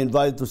home, I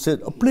invite you to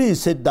sit.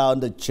 Please sit down in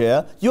the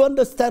chair. You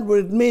understand what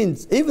it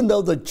means, even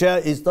though the chair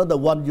is not the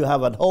one you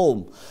have at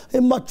home.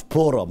 It's much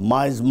poorer,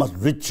 mine is much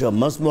richer,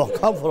 much more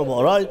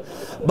comfortable, right?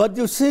 But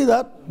you see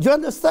that, you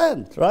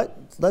understand, right?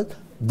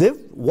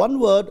 One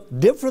word,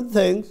 different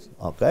things,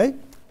 okay?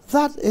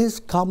 That is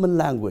common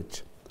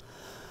language.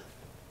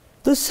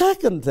 The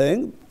second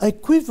thing,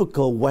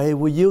 equivocal way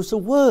we use the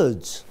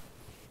words.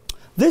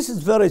 This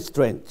is very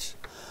strange.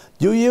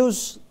 You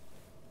use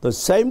the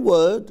same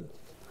word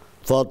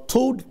for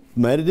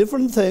many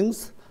different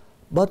things,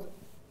 but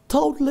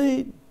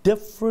totally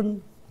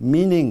different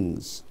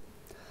meanings.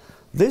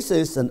 This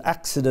is an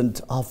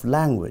accident of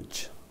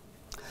language.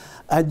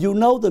 And you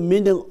know the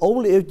meaning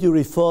only if you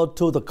refer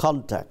to the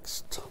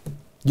context.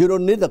 You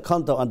don't need the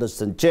context to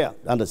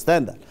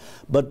understand that.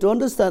 But to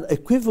understand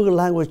equivocal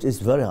language is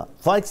very hard.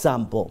 For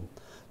example,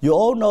 you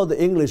all know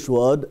the English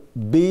word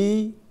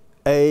B-A-R-K.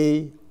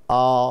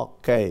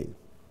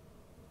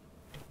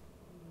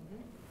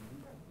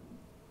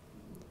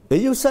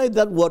 If you say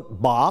that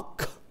word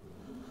bark,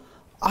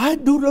 I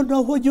do not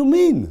know what you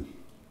mean.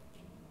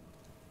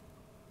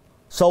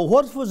 So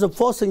what was the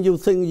first thing you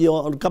think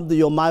come to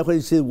your mind when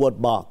you see the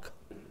word bark?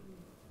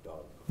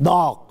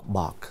 Dog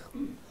bark.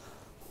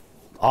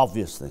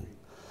 Obvious thing.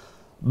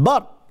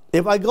 But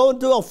if I go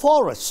into a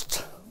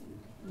forest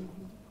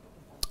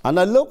and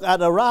I look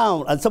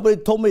around and somebody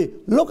told me,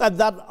 look at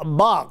that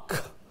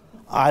bark,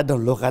 I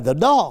don't look at the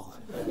dog.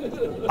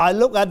 I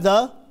look at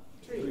the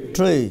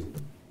tree.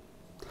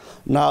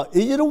 Now,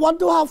 if you don't want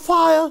to have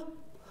fire,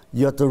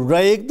 you have to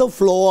rake the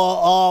floor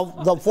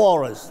of the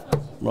forest.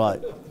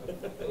 Right.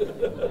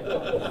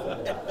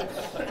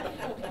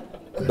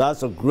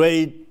 That's a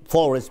great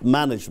forest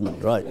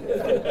management, right?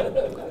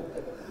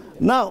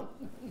 Now,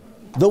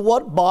 the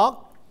word bark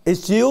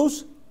is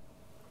used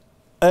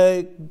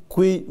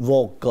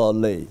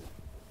equivocally,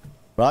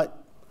 right?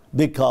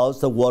 Because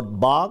the word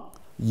bark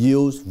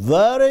use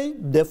very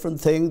different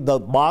things. The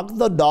bark,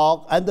 the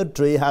dog, and the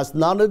tree has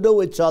nothing to do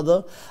with each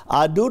other.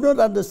 I do not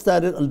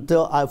understand it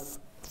until I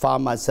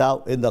find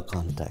myself in the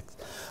context.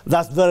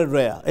 That's very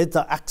rare. It's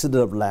an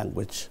accident of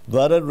language.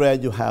 Very rare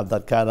you have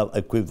that kind of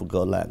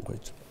equivocal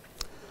language.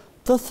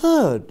 The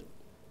third,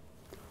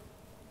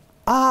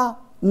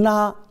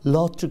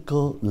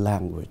 analogical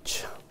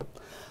language.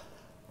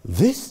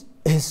 This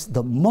is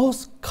the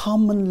most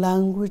common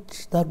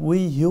language that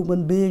we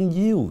human beings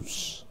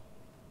use.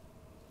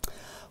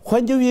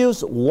 When you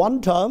use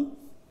one term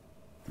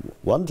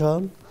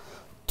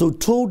to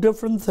two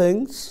different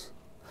things,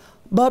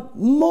 but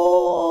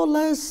more or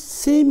less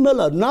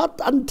similar,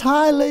 not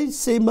entirely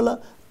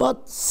similar,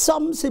 but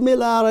some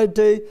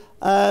similarity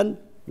and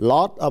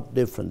lot of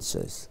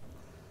differences.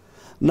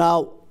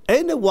 Now,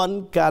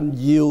 anyone can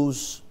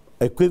use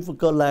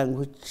equivocal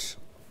language,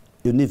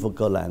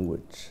 univocal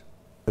language,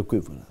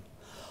 equivalent.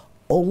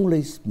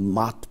 Only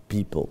smart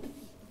people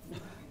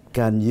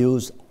can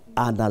use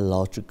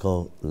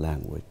analogical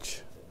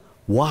language.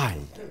 Why?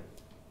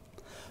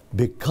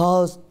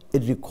 Because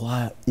it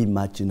requires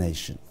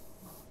imagination.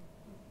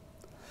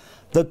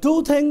 The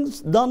two things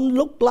don't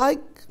look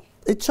like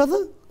each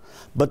other,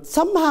 but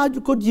somehow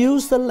you could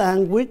use the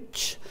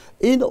language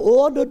in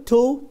order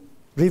to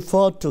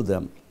refer to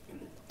them.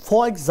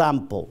 For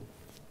example,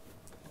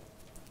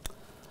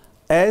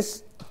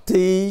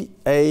 S-T-A-R.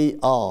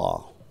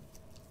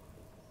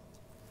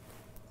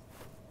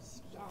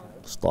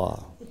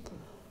 Star.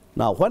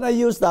 Now, when I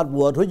use that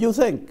word, what do you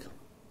think?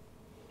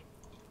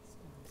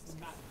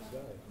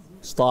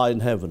 Star in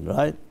heaven,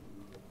 right?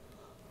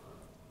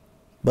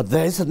 But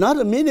there is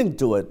another meaning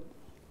to it.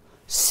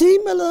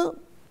 Similar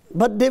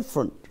but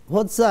different.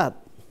 What's that?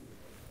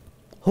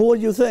 Who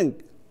do you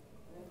think?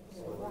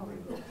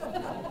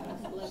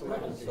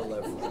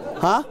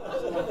 Huh?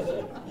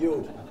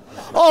 You.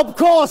 Of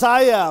course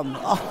I am.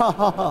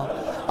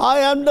 I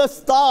am the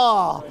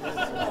star.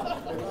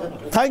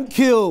 Thank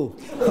you.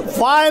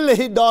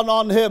 Finally dawned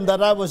on him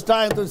that I was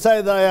trying to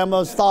say that I am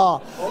a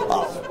star.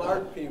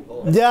 Smart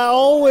people. They are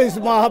always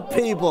smart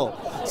people.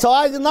 So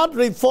I am not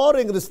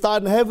referring to the star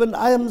in heaven.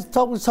 I am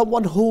talking to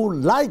someone who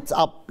lights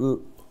up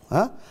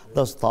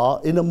the star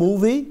in a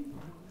movie.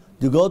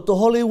 You go to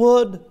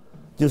Hollywood,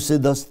 you see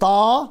the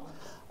star,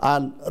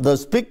 and the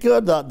speaker,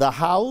 the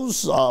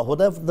house,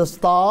 whatever the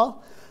star.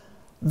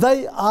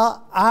 They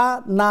are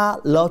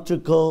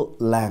analogical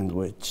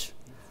language.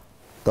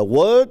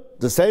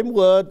 The same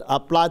word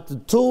applied to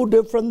two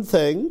different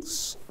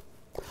things,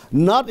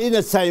 not in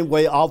the same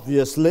way,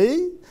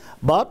 obviously,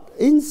 but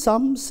in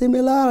some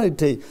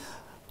similarity.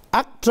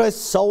 Actress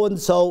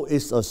so-and-so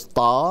is a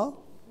star.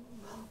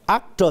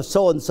 Actor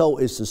so-and-so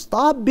is a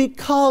star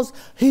because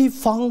he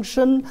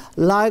functions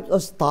like a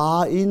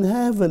star in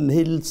heaven.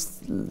 He'll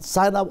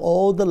sign up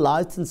all the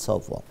lights and so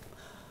forth.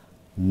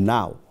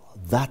 Now,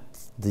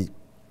 that's the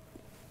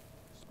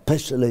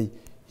especially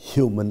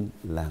human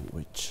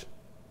language.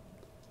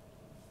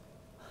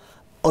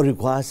 It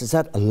requires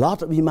a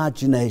lot of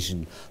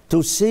imagination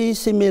to see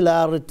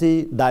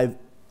similarity in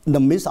the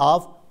midst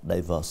of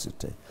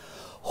diversity.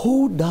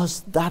 Who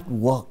does that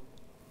work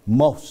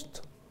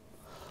most?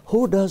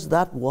 Who does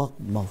that work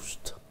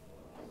most?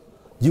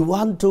 You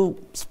want to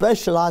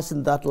specialize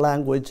in that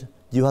language,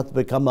 you have to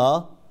become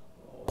a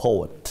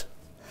poet.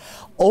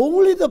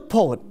 Only the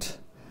poet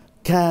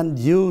can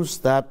use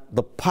the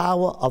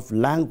power of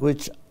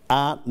language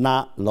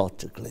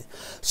analogically.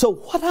 So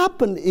what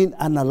happened in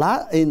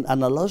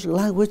analogical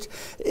language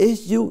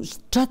is you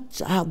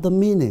stretch out the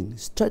meaning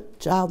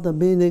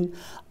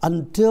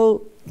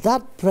until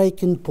that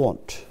breaking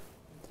point.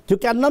 You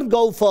cannot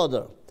go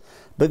further,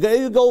 because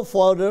if you go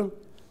further,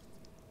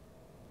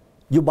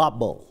 you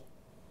babble.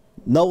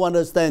 No one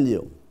understands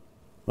you,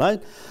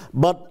 right?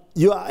 But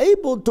you are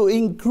able to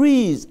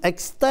increase,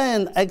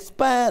 expand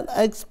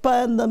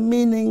the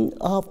meaning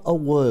of a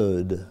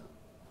word.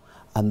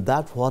 And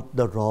that's what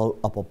the role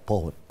of a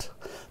poet.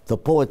 The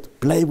poet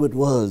plays with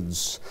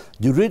words.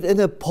 You read in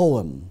a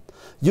poem,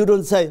 you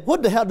don't say,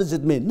 what the hell does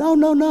it mean? No,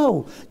 no,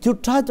 no. You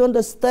try to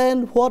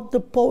understand what the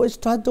poet is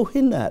trying to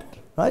hint at,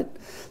 right?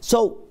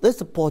 So that's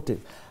the poetry.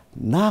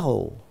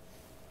 Now,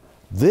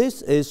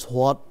 this is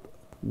what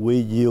we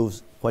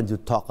use when you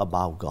talk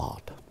about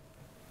God.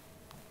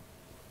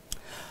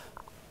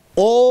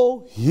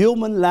 All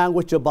human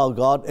language about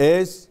God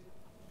is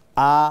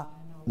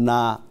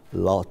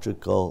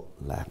analogical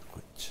language.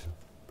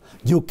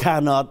 You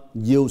cannot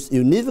use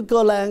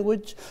univocal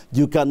language.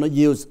 You cannot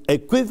use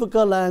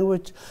equivocal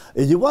language.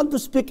 If you want to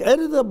speak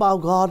anything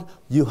about God,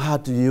 you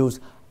have to use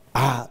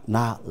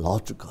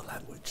analogical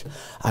language.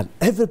 And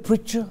every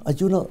preacher,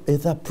 you know,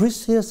 if there are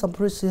priests here, some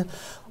priests here,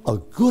 a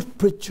good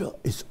preacher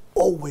is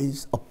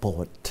always a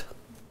poet.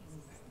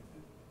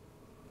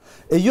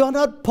 If you are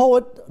not a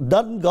poet,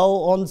 don't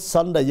go on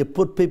Sunday. You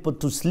put people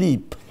to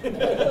sleep.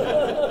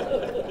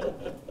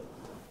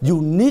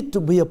 You need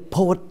to be a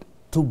poet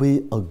to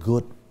be a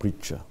good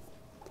preacher.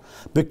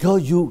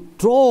 Because you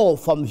draw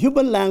from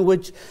human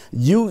language,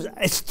 you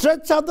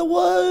stretch out the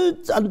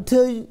words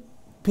until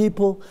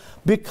people,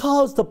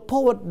 because the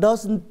poet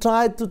doesn't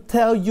try to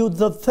tell you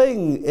the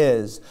thing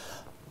is,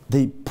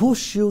 they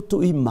push you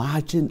to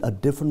imagine a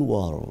different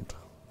world.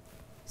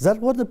 Is that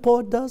what the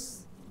poet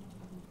does?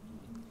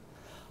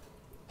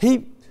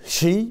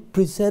 She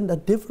presents a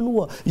different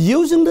world,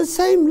 using the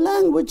same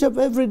language of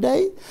every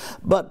day,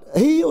 but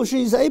he or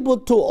she is able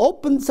to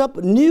open up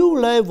new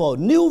level,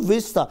 new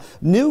vista,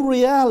 new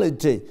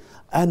reality,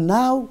 and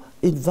now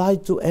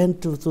invite you to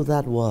enter to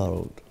that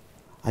world,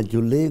 and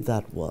you live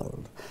that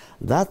world.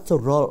 That's the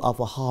role of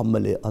a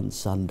homily on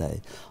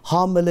Sunday.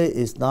 Homily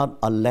is not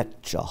a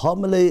lecture.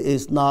 Homily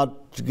is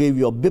not to give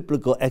you a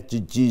biblical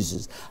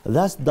exegesis.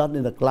 That's done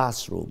in the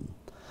classroom.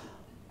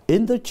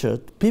 In the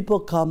church, people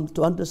come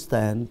to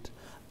understand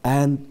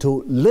and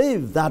to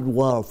live that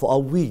world for a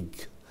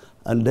week.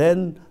 And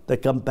then they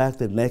come back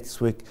the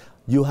next week.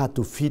 You have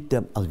to feed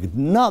them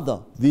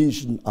another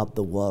vision of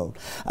the world.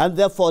 And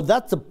therefore,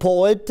 that's a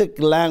poetic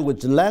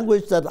language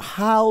that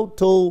how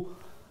to...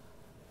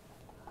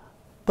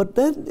 But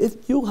then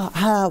if you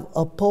have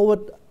a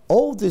poet,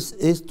 all this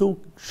is to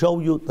show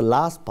you the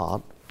last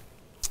part.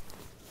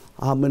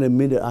 How many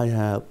minutes I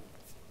have?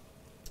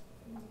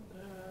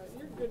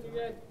 You're good, you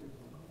got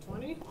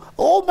 20?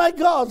 Oh my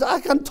God, I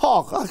can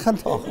talk.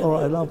 All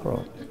right, no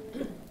problem.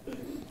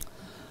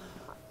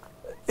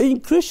 In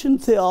Christian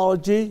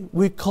theology,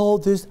 we call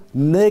this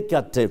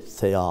negative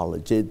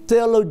theology.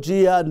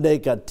 Theologia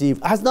negative.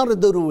 It has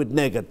nothing to do with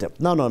negative.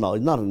 No,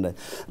 it's not a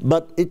negative.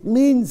 But it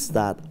means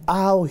that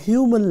our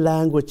human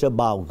language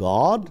about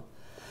God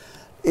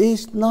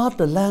is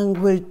not a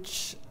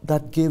language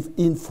that gives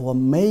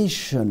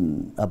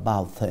information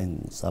about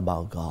things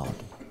about God.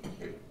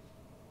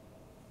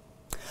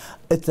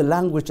 It's the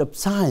language of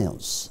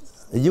science.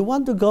 You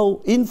want to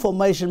go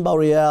information about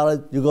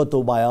reality, you go to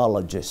a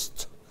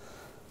biologist.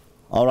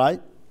 All right?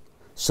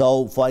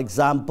 So, for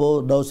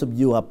example, those of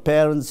you who have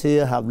parents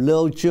here, have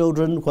little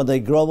children, when they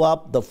grow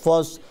up, the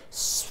first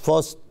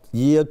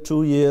year,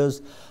 2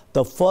 years,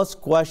 the first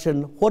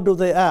question, what do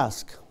they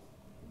ask?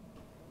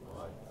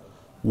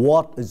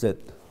 What is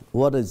it?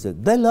 What is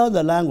it? They learn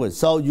the language.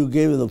 So you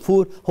give them the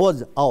food. What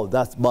is it? Oh,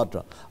 that's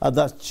butter.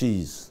 That's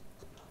cheese.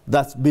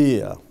 That's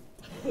beer.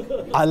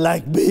 I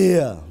like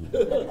beer.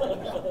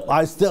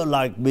 I still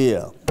like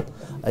beer.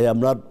 I am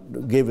not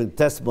giving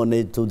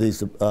testimony to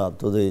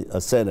the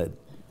Senate.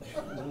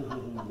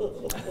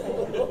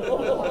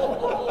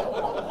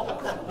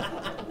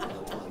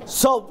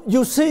 So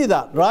you see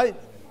that, right?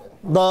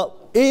 The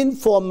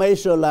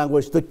informational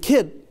language, the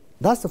kid,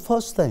 that's the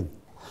first thing.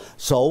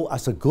 So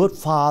as a good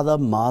father,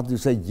 mother, you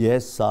say,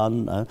 yes,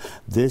 son,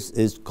 this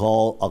is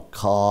called a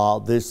car,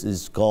 this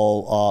is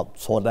called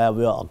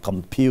whatever, a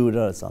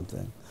computer or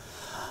something.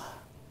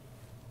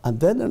 And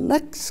then the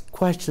next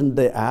question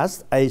they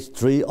ask, age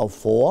 3 or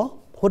 4,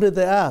 what did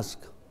they ask?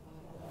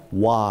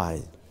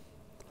 Why?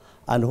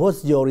 And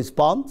what's your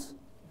response?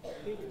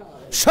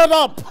 Because. Shut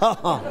up!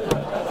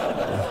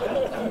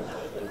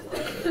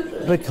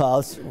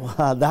 Because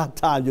at that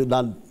time you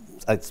don't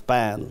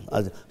expand.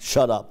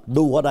 Shut up.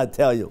 Do what I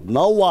tell you.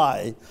 No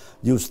why.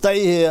 You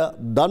stay here.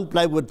 Don't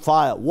play with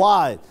fire.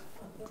 Why?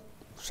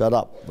 Shut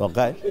up.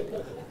 Okay?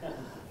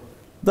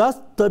 That's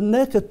the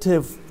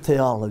negative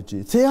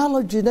theology.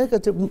 Theology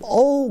negative.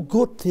 All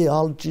good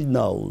theology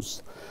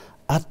knows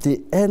at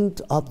the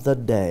end of the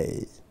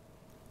day,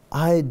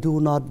 I do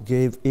not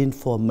give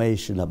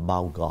information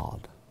about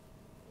God.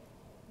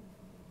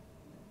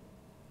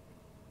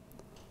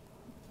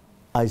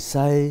 I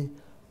say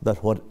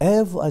that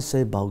whatever I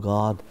say about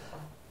God,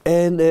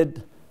 end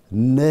it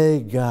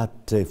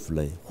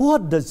negatively.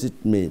 What does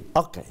it mean?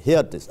 Okay, here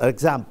it is. An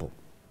example.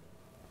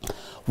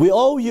 We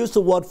all use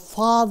the word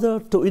Father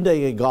to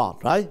indicate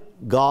God, right?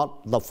 God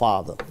the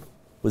Father.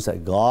 We say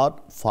God,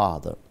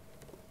 Father.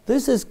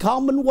 This is a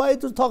common way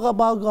to talk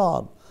about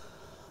God.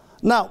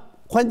 Now,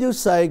 when you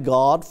say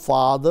God,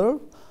 Father,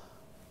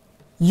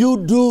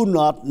 you do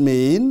not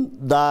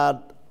mean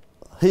that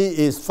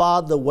He is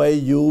Father the way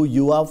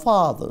you are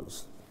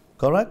fathers.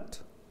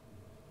 Correct?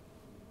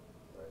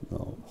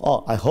 No.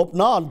 Oh, I hope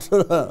not.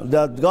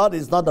 That God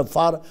is not a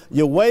father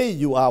the way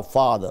you are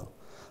father.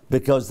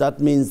 Because that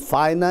means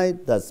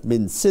finite, that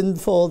means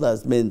sinful,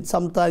 that means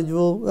sometimes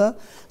you...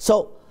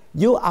 So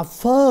you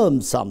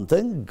affirm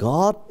something,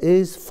 God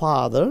is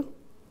Father.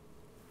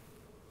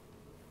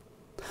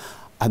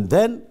 And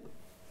then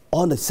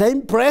on the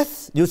same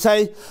breath, you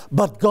say,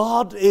 but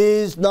God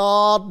is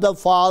not the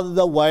Father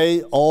the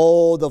way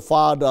all the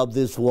Father of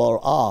this world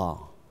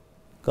are.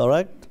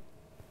 Correct?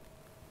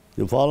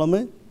 You follow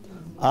me?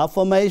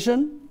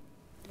 Affirmation.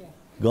 Yeah.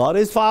 God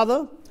is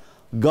Father.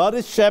 God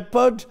is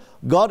Shepherd.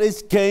 God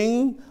is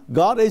King.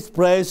 God is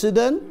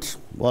President.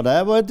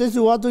 Whatever it is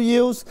you want to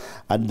use.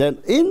 And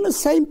then in the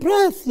same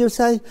breath you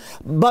say,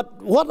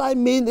 but what I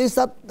mean is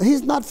that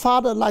He's not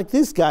Father like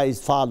this guy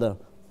is Father.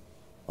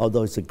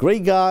 Although he's a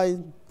great guy.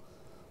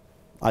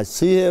 I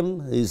see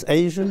him. He's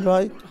Asian,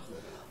 right?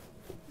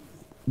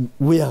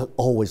 We are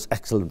always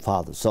excellent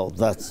fathers. So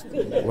that's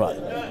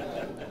right.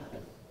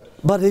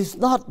 But He's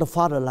not the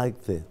Father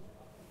like this.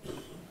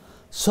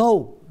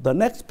 So the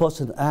next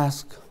person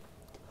asks,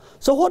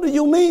 so what do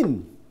you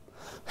mean?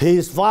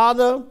 He's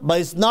Father, but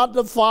He's not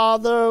the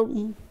Father.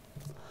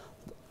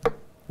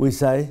 We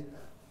say,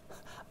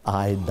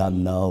 I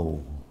don't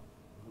know.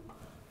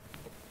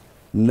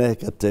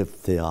 Negative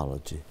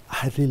theology.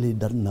 I really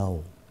don't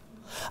know.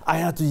 I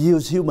have to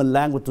use human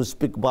language to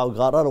speak about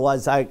God,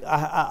 otherwise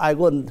I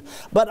wouldn't.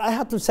 But I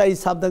have to say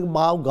something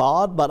about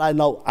God, but I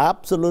know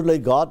absolutely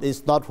God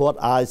is not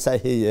what I say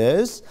He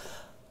is,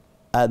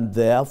 and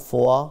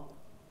therefore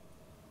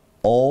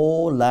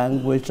all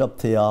language of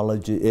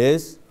theology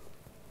is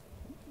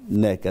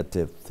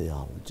negative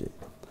theology.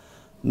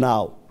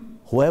 Now,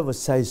 whoever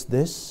says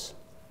this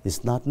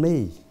is not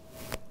me.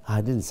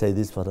 I didn't say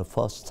this for the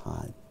first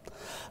time.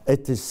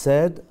 It is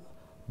said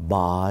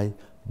by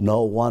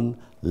no one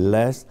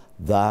less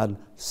than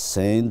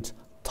Saint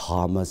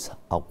Thomas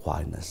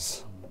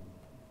Aquinas.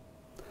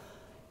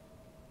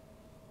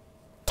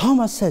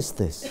 Thomas says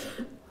this.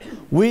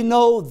 We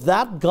know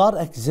that God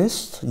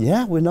exists.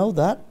 Yeah, we know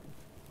that.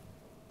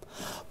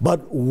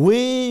 But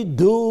we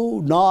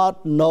do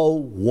not know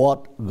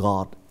what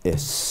God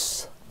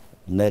is.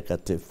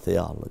 Negative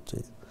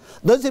theology.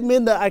 Does it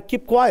mean that I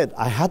keep quiet?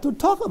 I have to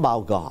talk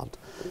about God.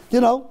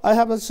 You know, I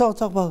have to talk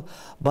about,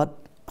 but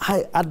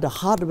at the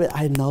heart of it,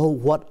 I know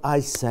what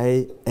I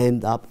say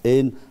end up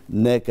in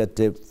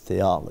negative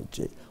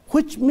theology.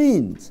 Which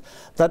means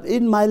that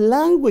in my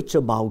language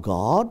about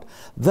God,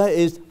 there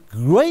is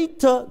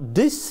greater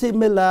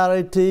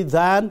dissimilarity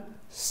than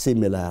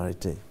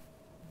similarity.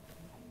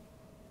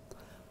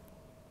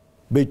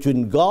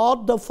 Between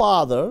God the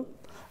Father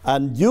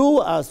and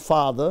you as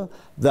Father,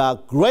 there are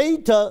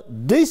greater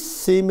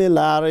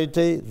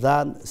dissimilarity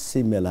than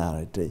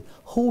similarity.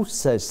 Who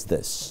says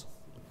this?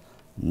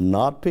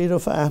 not Peter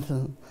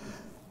Phan,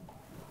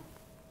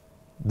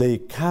 the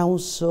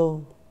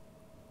Council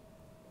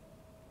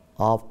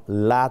of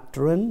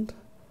Lateran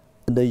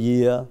in the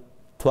year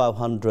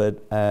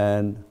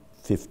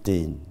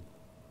 1215.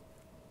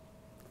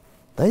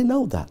 They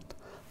know that.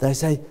 They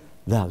say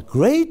there are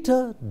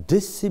greater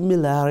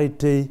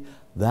dissimilarity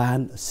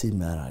than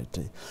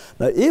similarity.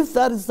 Now, if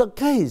that is the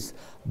case,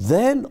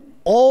 then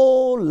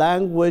all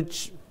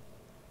language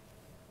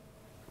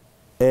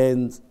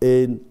ends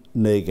in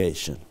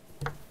negation.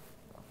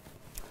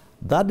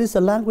 That is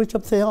the language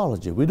of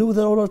theology. We do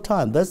that all the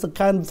time. That's the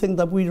kind of thing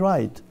that we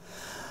write.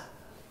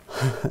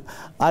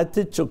 I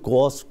teach a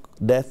course,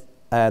 Death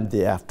and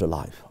the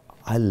Afterlife.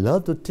 I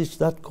love to teach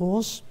that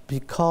course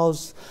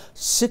because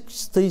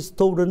 60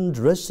 students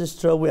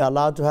register. We are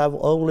allowed to have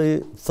only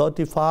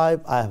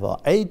 35. I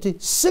have 80,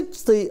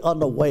 60 on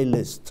the wait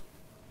list.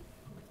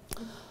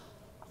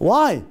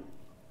 Why?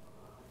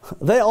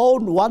 They all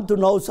want to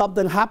know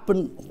something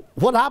happened.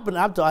 What happened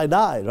after I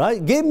die,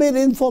 right? Give me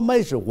the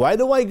information. Where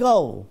do I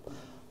go?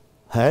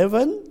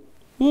 Heaven?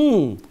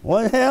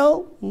 Or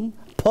hell?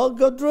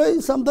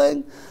 Purgatory?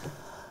 Something?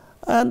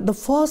 And the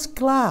first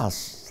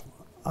class,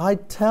 I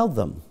tell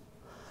them,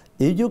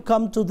 if you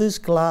come to this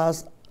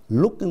class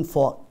looking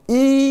for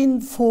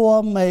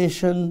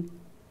information,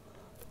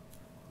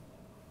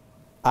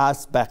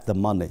 ask back the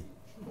money.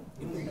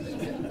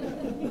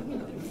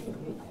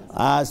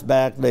 Ask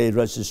back the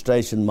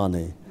registration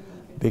money,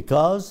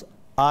 because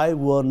I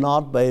will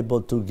not be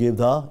able to give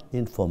the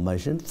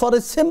information. For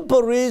the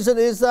simple reason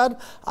is that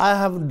I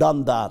have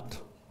done that.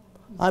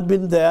 I've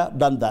been there,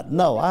 done that.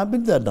 No, I've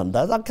been there, done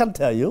that. I can't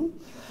tell you.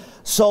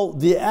 So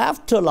the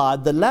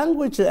afterlife, the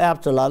language of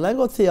afterlife,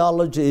 language of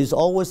theology is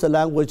always the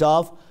language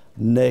of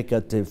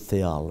negative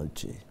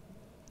theology.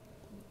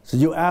 So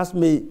you ask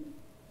me,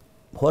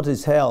 what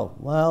is hell?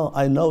 Well,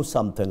 I know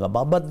something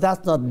about, but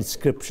that's not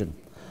description.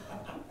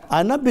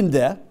 I've not been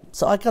there,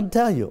 so I can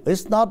tell you.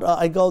 It's not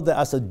I go there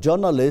as a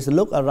journalist,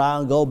 look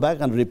around, go back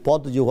and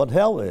report to you what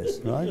hell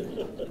is, right?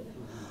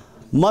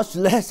 Much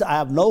less, I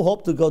have no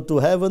hope to go to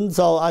heaven,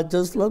 so I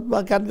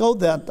can't go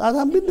there. I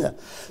haven't been there.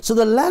 So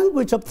the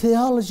language of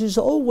theology is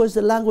always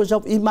the language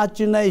of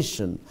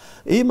imagination.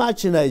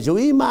 Imagination, you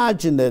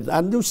imagine it,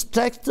 and you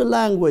stretch the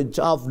language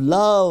of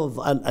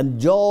love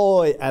and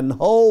joy and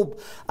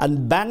hope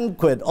and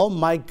banquet. Oh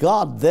my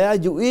God, there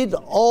you eat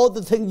all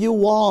the things you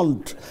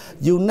want.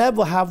 You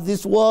never have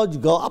this world, you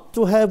go up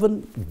to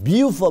heaven,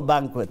 beautiful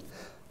banquet.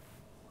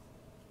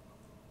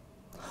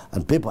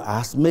 And people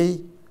ask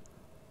me,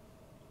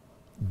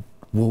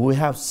 will we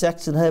have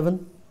sex in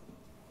heaven?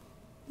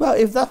 Well,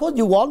 if that's what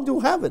you want,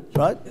 you have it,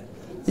 right?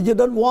 If you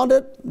don't want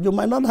it, you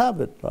might not have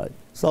it, right?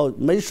 So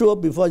make sure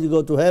before you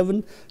go to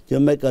heaven,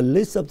 you make a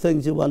list of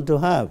things you want to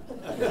have.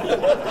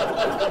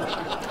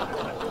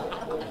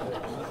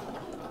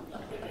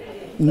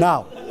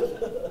 Now,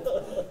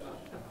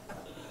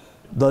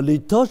 the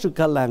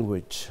liturgical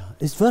language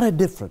is very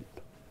different.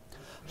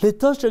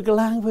 Liturgical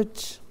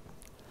language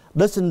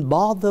doesn't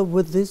bother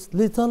with this.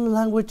 Liturgical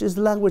language is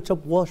the language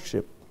of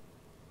worship.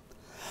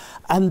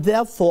 And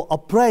therefore, a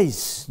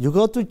praise. You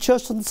go to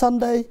church on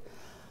Sunday,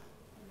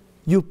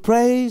 you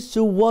praise,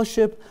 you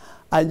worship,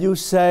 and you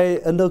say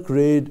in the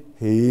creed,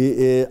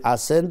 He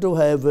ascended to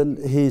heaven,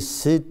 He is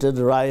seated at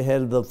the right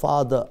hand of the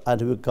Father, and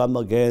He will come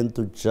again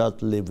to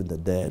judge living the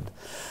dead.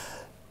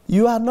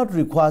 You are not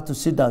required to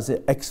sit down and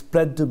say,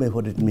 explain to me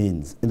what it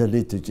means in the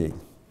liturgy.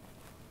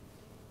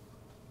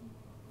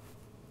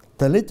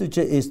 The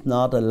liturgy is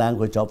not a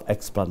language of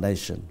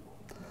explanation,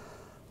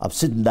 of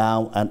sitting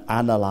down and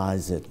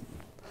analyze it.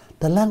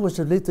 The language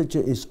of liturgy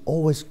is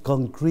always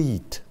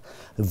concrete,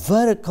 a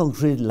very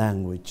concrete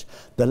language.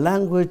 The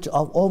language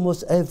of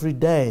almost every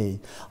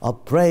day,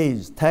 of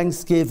praise,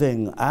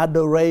 thanksgiving,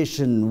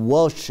 adoration,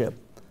 worship.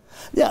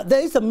 Yeah, there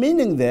is a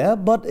meaning there,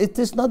 but it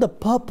is not the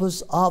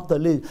purpose of the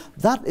liturgy.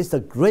 That is a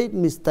great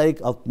mistake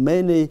of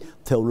many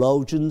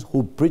theologians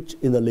who preach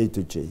in the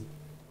liturgy,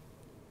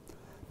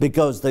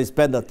 because they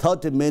spend a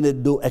 30 minutes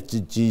do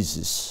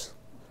exegesis.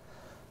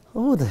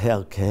 Who the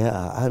hell care?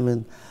 I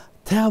mean,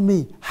 tell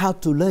me how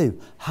to live,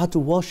 how to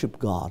worship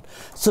God.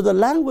 So the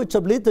language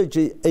of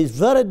liturgy is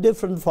very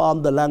different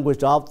from the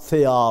language of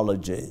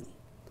theology.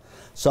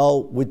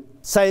 So we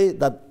say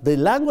that the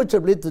language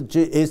of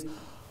liturgy is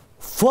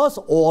first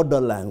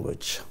order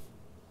language.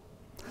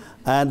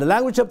 And the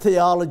language of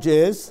theology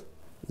is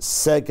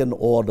second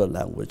order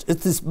language.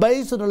 It is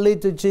based on the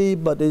liturgy,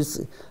 but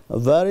it's a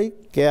very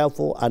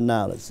careful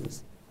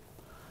analysis.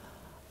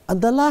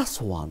 And the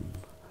last one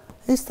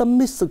is the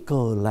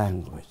mystical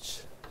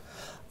language.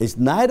 It's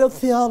neither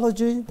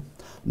theology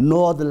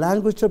nor the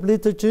language of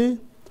liturgy.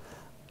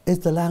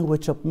 It's the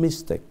language of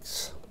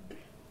mystics.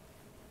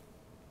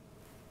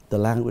 The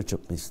language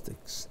of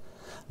mystics.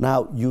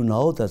 Now, you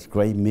know that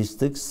great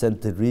mystics,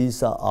 St.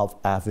 Teresa of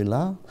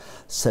Avila,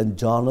 St.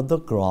 John of the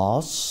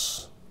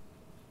Cross.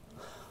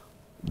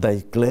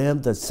 They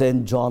claim that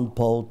St. John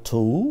Paul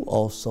II,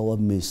 also a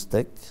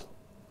mystic.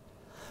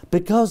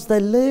 because they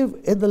live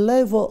in the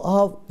level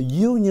of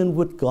union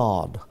with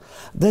God.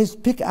 They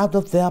speak out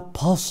of their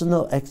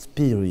personal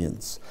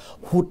experience.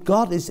 Who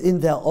God is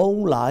in their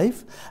own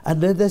life,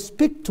 and then they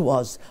speak to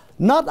us,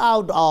 not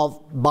out of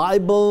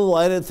Bible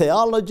or any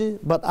theology,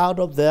 but out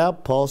of their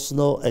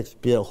personal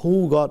experience,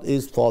 who God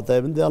is for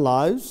them in their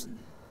lives,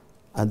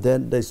 and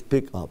then they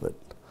speak of it.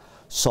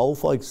 So,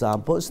 for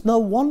example, it's no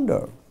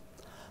wonder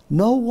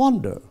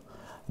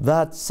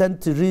that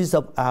Saint Teresa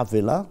of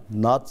Avila,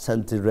 not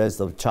Saint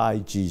Teresa of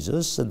Child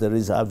Jesus, Saint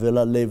Teresa of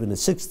Avila lived in the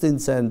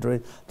 16th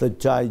century, the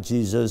Child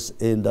Jesus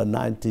in the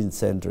 19th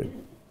century.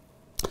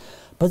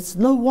 But it's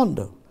no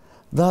wonder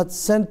that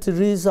Saint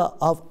Teresa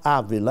of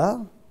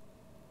Avila,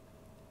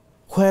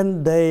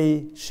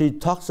 when she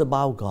talks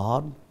about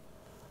God,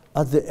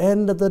 at the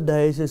end of the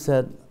day she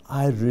said,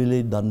 I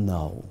really don't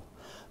know.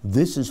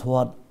 This is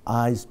what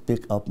I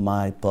speak of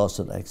my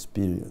personal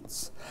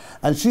experience.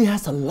 And she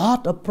has a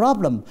lot of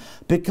problem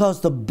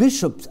because the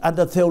bishops and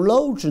the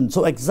theologians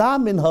who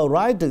examine her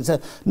writings say,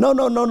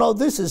 no,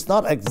 this is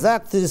not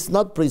exact, this is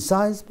not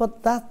precise,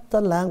 but that's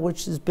the language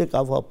she speaks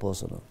of her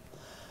personal.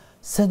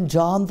 St.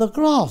 John the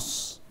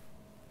Cross,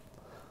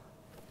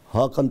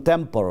 her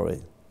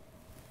contemporary,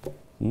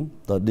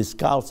 the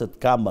discalced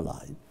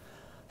Carmelite,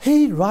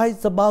 he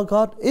writes about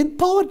God in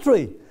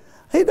poetry.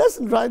 He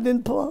doesn't write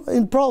in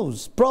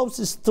prose. Prose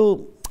is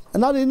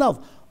not enough.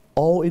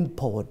 All in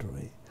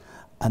poetry.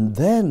 And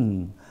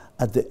then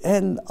at the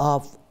end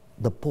of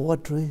the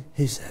poetry,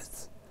 he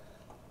says,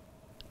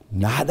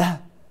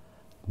 nada,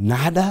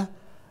 nada,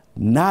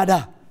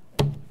 nada.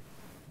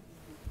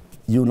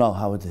 You know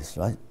how it is,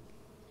 right?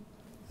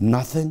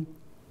 Nothing,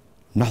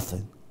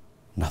 nothing,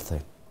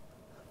 nothing.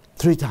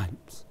 3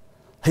 times.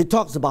 He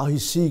talks about he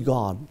sees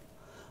God.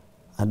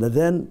 And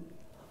then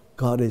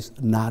God is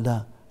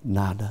nada,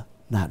 nada,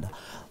 nada.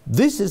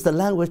 This is the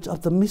language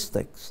of the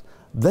mystics.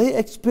 They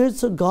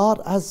experience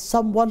God as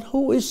someone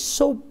who is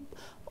so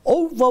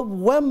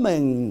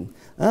overwhelming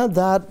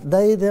that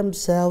they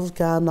themselves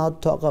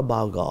cannot talk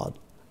about God.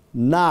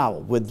 Now,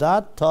 with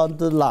that, turn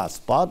to the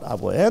last part. I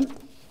will end.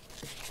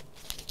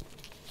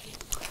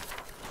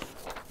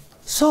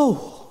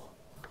 So,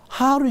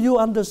 how do you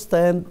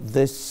understand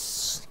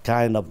this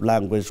kind of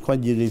language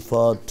when you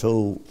refer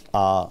to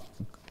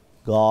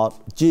God,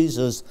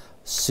 Jesus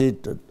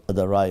seated at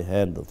the right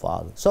hand of the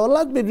Father? So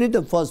let me read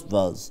the first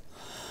verse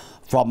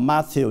from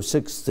Matthew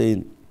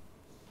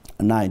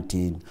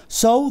 16:19.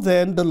 So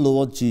then the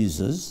Lord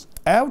Jesus,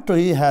 after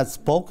he had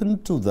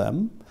spoken to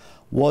them,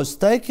 was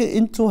taken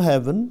into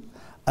heaven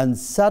and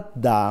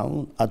sat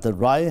down at the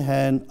right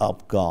hand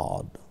of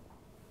God.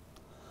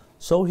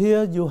 So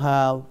here you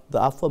have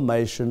the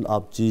affirmation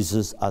of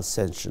Jesus'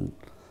 ascension.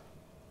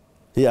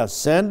 He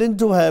ascended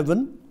into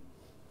heaven,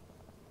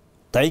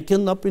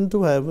 taken up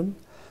into heaven,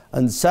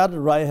 and sat at the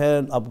right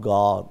hand of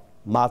God.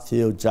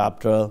 Matthew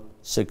chapter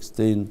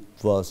 16,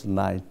 verse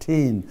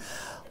 19.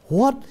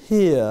 What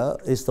here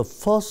is the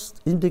first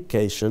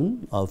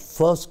indication, or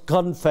first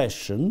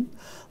confession,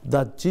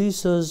 that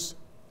Jesus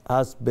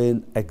has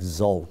been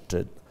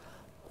exalted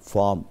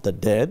from the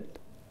dead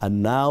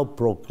and now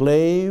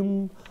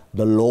proclaimed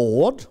the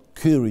Lord,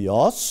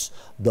 Kyrios,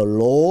 the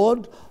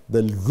Lord,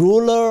 the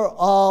ruler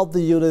of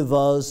the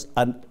universe,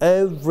 and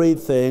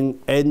everything,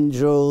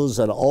 angels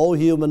and all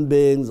human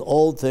beings,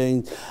 all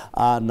things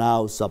are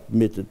now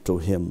submitted to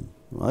him.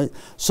 Right?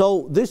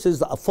 So this is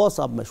the first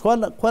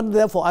submission. When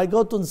therefore I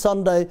go to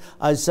Sunday,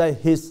 I say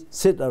he's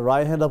sit at the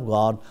right hand of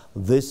God.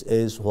 This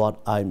is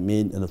what I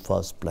mean in the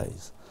first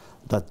place.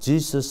 That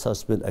Jesus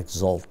has been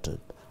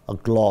exalted,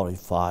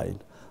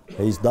 glorified.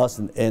 He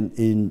doesn't end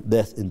in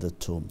death in the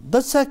tomb.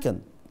 The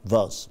second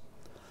verse.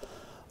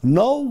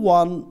 No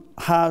one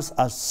has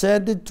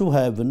ascended to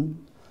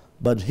heaven,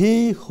 but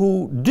he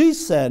who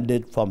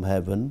descended from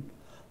heaven,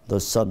 the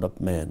Son of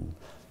Man.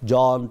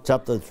 John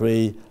chapter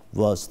 3,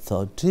 verse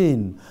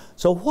 13.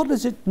 So what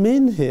does it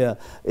mean here?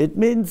 It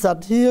means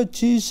that here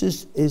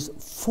Jesus is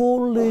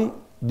fully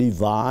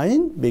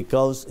divine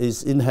because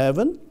he's in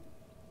heaven,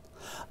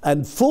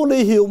 and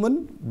fully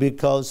human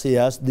because he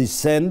has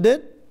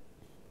descended.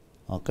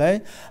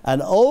 Okay?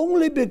 And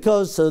only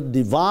because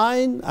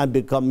divine and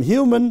become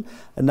human,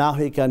 and now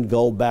he can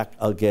go back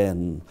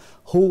again.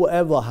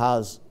 Whoever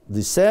has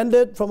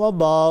descended from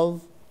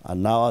above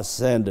and now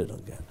ascended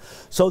again.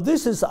 So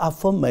this is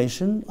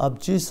affirmation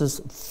of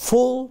Jesus'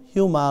 full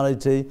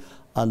humanity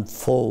and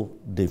full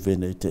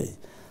divinity.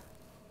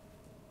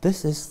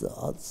 This is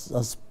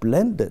a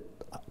splendid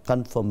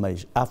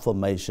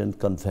affirmation,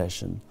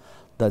 confession,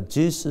 that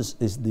Jesus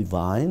is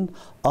divine,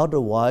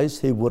 otherwise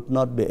he would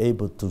not be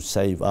able to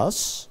save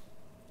us.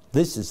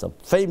 This is a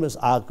famous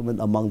argument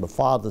among the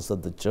fathers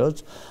of the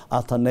church,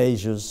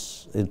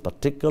 Athanasius in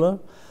particular,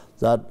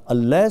 that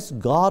unless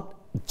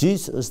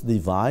Jesus is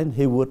divine,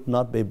 he would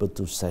not be able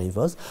to save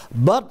us.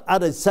 But at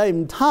the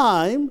same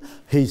time,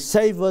 he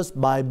saves us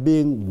by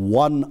being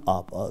one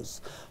of us.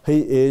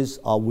 He is,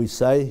 or we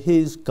say,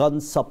 he is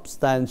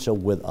consubstantial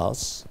with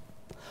us.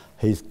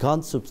 He is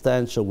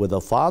consubstantial with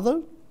the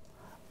Father,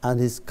 and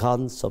He's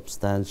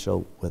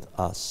consubstantial with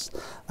us.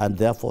 And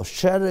therefore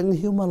sharing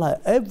human life,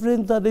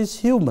 everything that is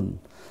human,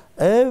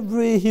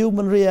 every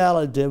human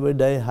reality every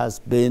day has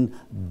been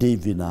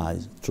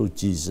divinized through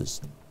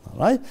Jesus. All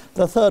right?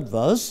 The third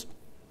verse.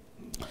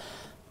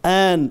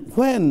 And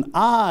when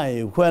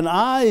I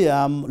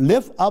am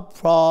lifted up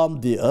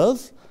from the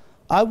earth,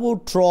 I will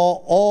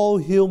draw all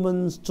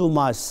humans to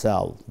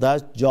myself.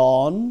 That's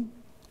John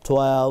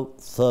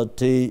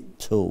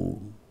 12:32.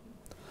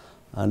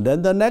 And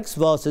then the next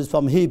verse is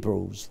from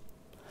Hebrews.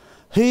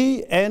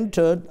 He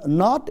entered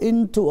not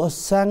into a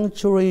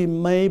sanctuary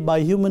made by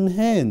human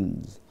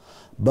hands,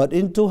 but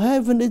into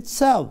heaven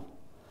itself,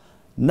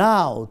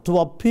 now to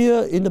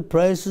appear in the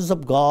presence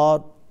of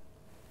God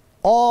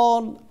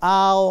on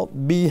our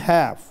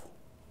behalf.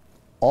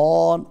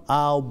 On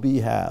our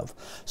behalf.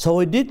 So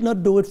He did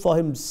not do it for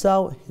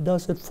Himself, He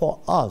does it for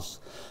us.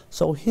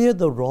 So here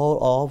the role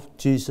of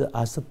Jesus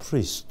as a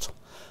priest.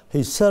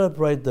 He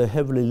celebrates the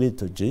heavenly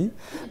liturgy,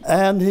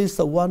 and He's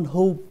the one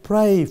who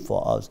prays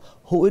for us,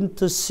 who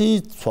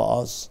intercedes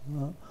for us.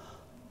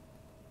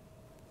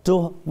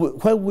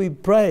 When we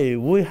pray,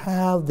 we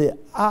have the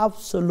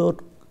absolute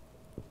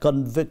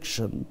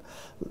conviction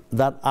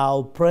that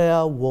our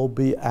prayer will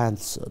be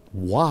answered.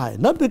 Why?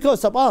 Not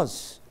because of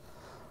us,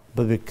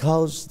 but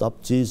because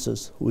of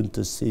Jesus who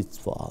intercedes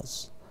for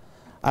us.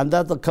 And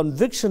that the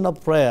conviction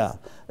of prayer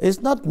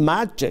is not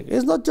magic.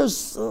 It's not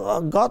just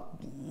God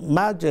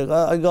magic.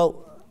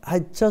 I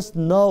just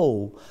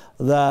know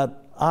that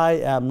I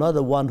am not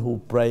the one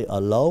who pray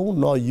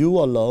alone, nor you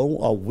alone,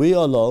 or we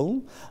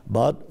alone,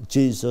 but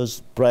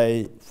Jesus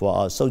pray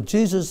for us. So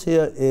Jesus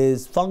here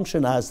is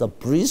function as a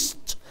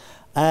priest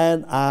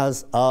and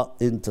as an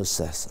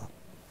intercessor.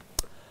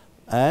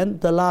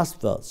 And the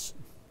last verse.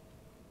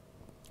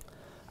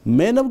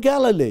 Men of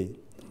Galilee,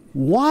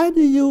 why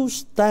do you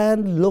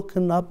stand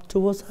looking up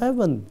towards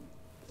heaven?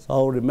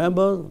 So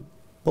remember,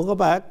 book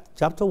of Acts,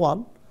 chapter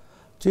 1,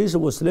 Jesus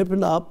was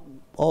lifting up,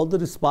 all the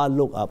disciples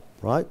look up,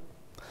 right?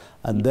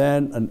 And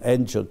then an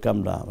angel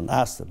come down and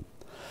asked them,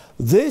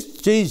 this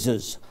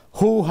Jesus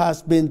who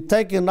has been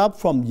taken up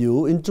from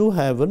you into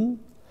heaven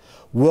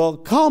will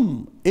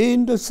come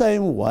in the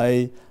same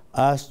way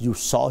as you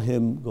saw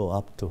Him go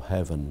up to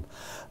heaven.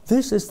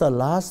 This is the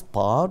last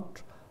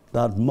part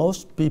that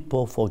most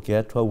people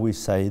forget when we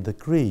say the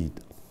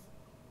creed.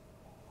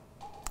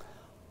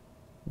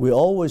 We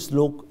always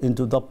look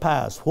into the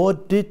past.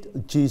 What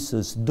did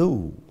Jesus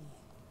do?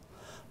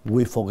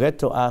 We forget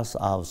to ask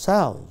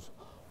ourselves,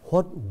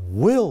 what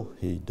will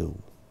He do?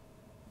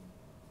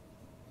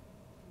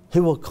 He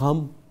will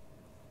come.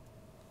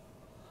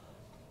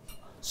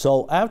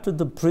 So after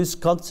the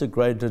priest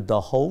consecrated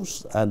the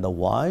host and the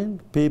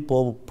wine,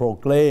 people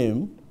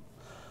proclaim,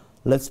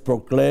 let's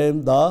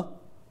proclaim the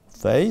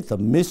faith, the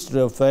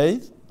mystery of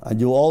faith.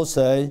 And you all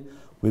say,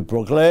 we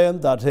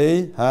proclaim that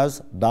He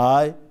has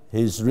died,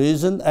 He's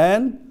risen,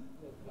 and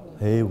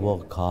He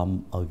will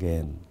come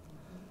again.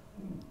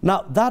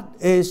 Now that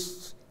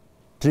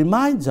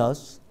reminds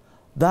us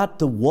that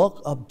the work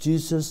of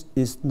Jesus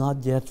is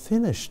not yet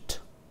finished.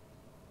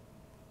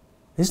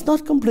 It's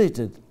not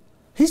completed.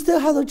 He still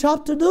has a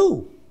job to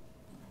do.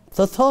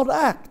 The third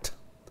act.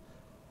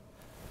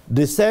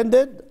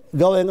 Descended,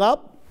 going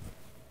up,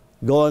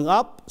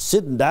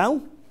 sitting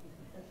down.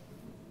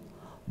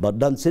 But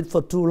don't sit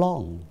for too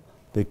long,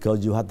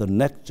 because you have the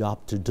next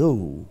job to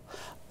do.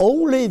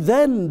 Only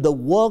then the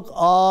work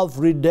of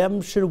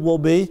redemption will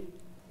be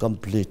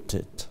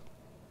completed.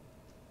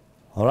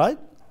 All right?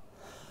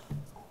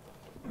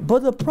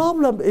 But the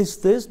problem is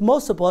this,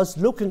 most of us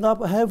looking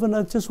up at heaven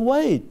and just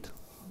wait.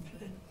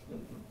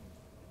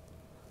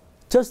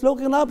 Just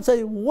looking up,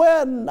 say,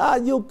 when are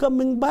you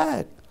coming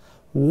back?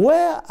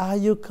 Where are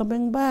you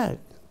coming back?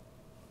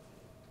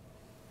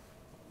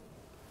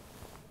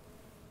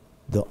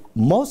 The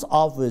most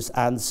obvious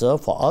answer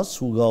for us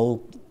who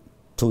go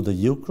to the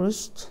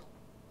Eucharist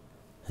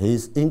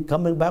is in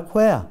coming back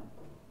where?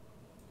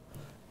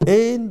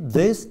 In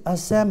this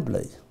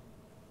assembly.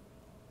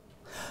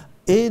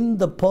 In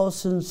the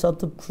persons of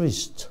the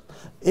priest.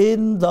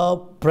 In the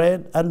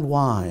bread and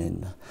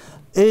wine.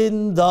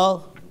 In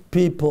the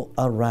people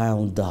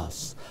around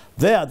us.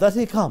 There, that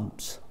He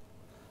comes.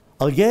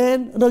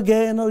 Again and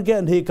again and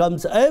again. He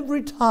comes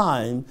every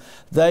time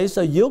there is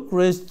a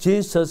Eucharist.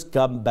 Jesus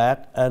come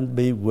back and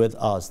be with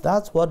us.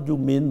 That's what you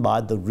mean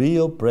by the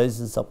real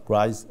presence of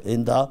Christ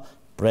in the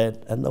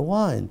bread and the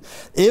wine.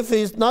 If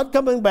He's not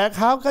coming back,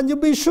 how can you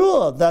be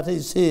sure that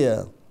He's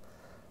here?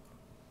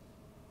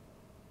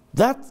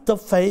 That's the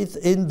faith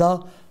in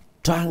the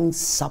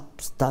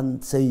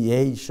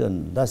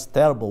transubstantiation. That's a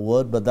terrible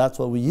word, but that's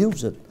what we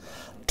use it.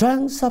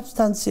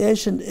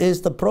 Transubstantiation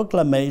is the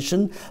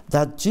proclamation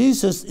that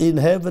Jesus in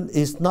heaven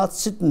is not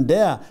sitting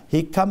there.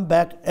 He comes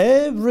back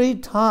every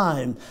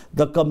time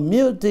the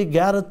community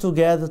gathered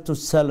together to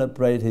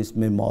celebrate His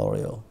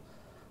memorial.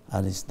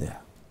 And He's there.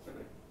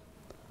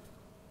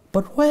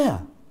 But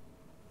where?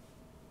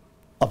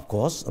 Of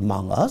course,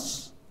 among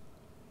us.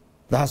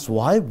 That's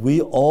why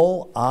we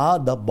all are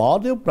the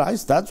body of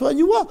Christ. That's where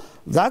you are.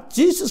 That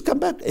Jesus come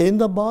back in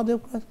the body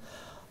of Christ.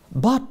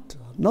 But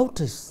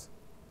notice,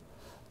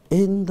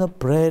 in the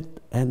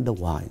bread and the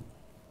wine.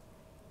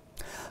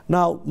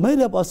 Now,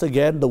 many of us,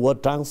 again, the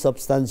word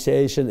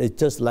transubstantiation is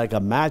just like a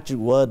magic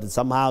word.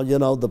 Somehow,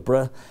 the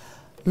bread.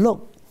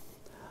 Look,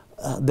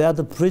 there are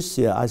the priests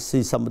here. I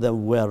see some of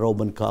them wear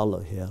Roman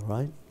collar here,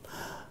 right?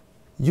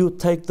 You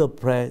take the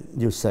bread,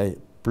 you say,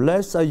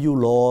 "Blessed are you,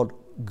 Lord,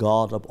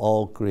 God of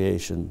all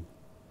creation.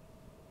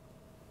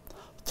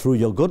 Through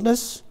your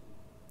goodness,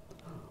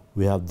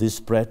 we have this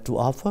bread to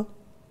offer,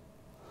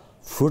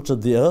 fruit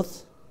of the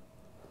earth,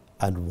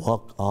 and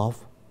work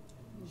of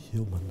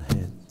human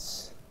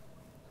hands."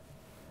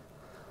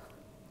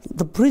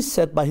 The priest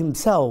said by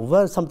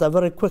himself, sometimes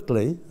very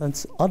quickly,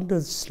 and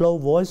under slow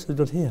voice, you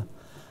don't hear.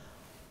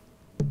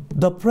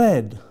 The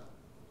bread,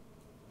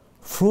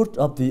 fruit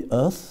of the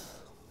earth,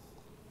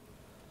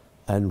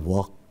 and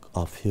work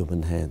of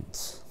human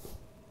hands.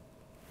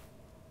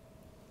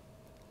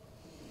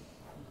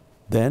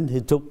 Then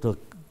he took the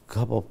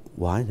cup of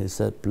wine. He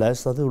said,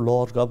 "Blessed are the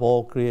Lord God of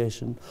all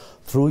creation.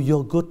 Through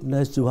your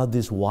goodness you have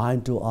this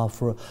wine to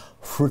offer,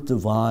 fruit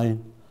of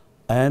vine,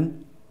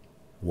 and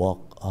work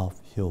of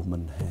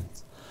human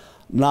hands."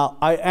 Now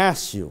I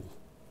ask you,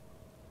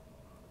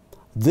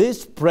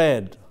 this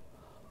bread,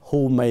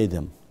 who made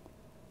them?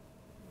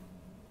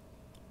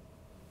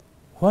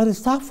 Where did it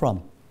start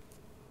from?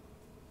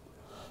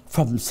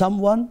 From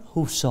someone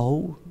who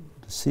sowed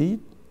the seed.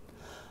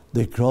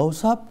 They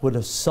grows up with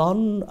the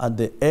sun and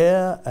the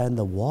air and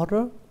the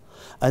water,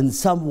 and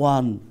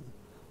someone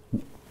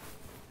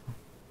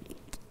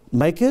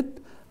make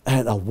it,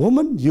 and a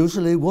woman,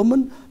 usually a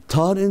woman,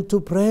 turn into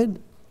bread.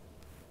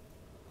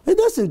 It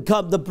doesn't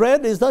come, the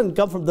bread doesn't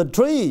come from the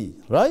tree,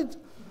 right?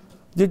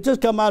 You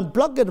just come and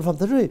pluck it from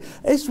the tree.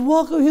 It's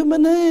work of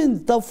human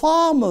hands, the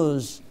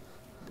farmers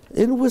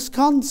in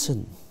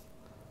Wisconsin.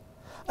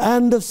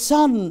 And the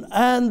sun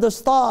and the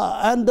star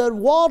and the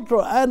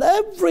water and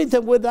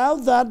everything.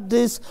 Without that,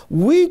 this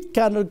wheat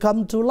cannot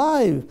come to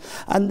life.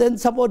 And then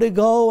somebody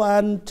go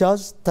and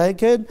just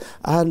take it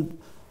and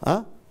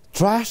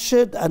trash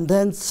it, and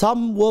then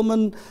some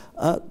woman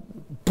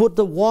put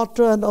the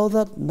water and all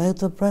that, made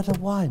the bread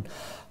of wine.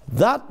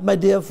 That, my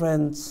dear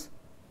friends,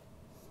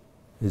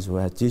 is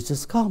where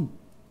Jesus come.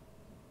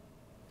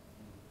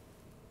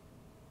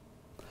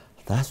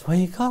 That's where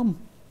he come.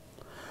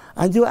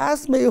 And you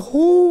ask me,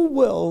 who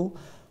will?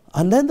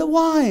 And then the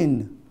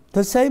wine,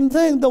 the same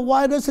thing. The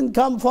wine doesn't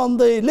come from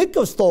the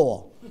liquor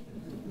store.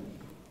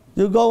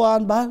 You go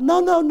on by,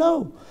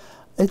 no.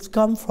 It's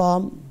come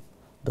from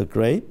the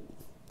grape.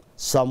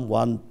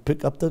 Someone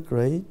pick up the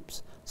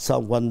grapes.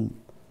 Someone,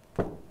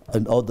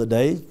 in other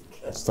days,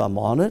 some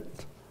on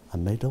it,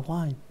 and made the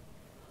wine.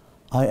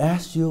 I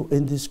ask you,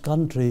 in this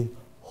country,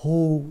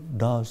 who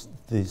does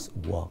this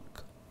work?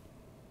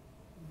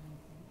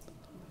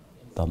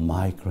 The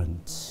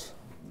migrants,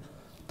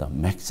 the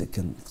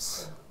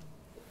Mexicans.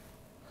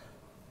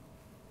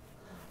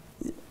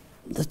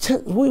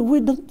 We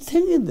don't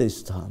think in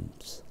these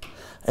terms.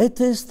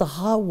 It is the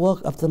hard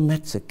work of the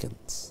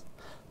Mexicans.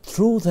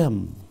 Through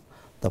them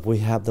that we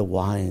have the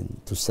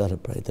wine to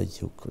celebrate the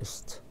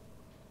Eucharist.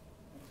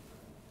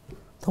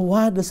 The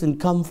wine doesn't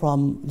come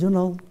from,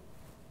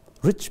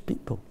 rich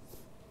people.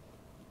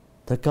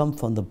 They come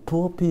from the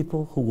poor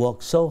people who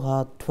work so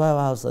hard, 12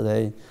 hours a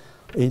day,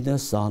 in the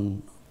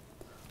sun,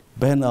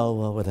 bend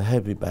over with a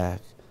heavy bag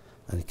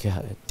and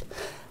carry it.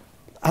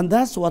 And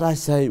that's what I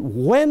say,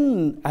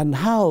 when and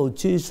how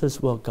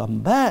Jesus will come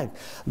back.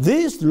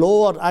 This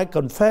Lord, I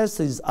confess,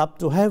 is up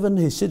to heaven.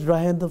 He sits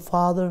right hand of the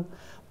Father,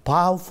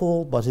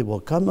 powerful, but he will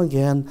come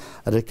again,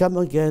 and he come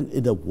again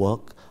in the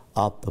work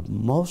of the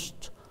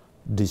most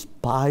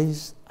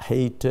despised,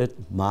 hated,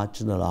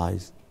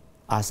 marginalized,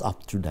 as of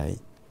today,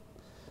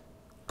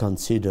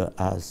 considered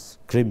as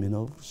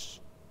criminals.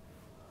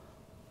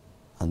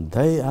 And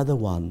they are the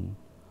one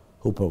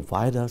who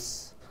provide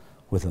us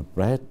with the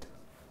bread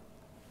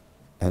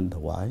and the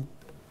wine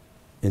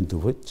into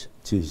which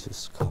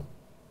Jesus comes.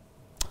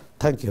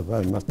 Thank you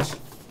very much. Are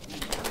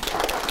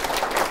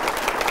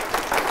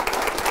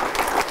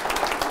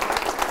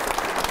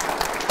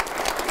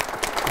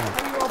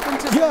you open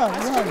to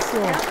Yeah,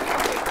 sure.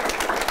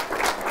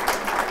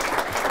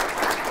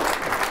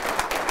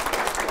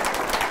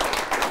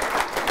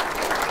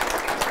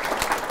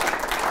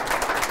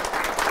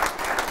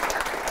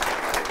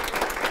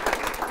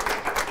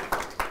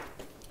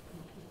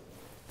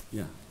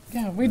 Yeah.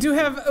 Yeah, we do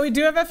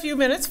have a few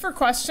minutes for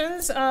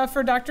questions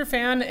for Dr.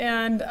 Phan,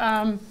 and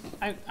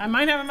I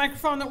might have a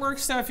microphone that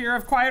works. So if you're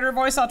of quieter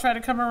voice, I'll try to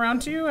come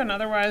around to you, and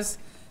otherwise,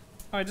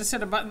 I just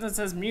hit a button that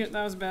says mute.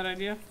 That was a bad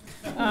idea.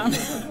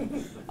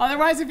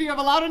 Otherwise, if you have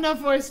a loud enough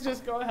voice,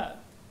 just go ahead.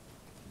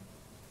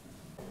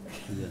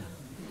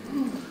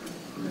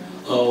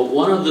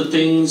 One of the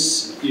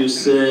things you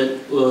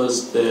said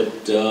was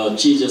that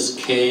Jesus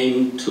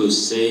came to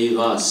save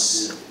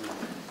us.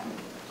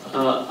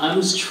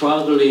 I'm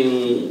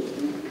struggling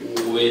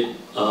with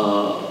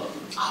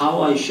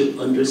how I should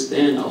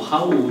understand, or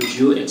how would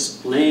you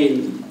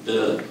explain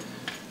the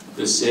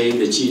saying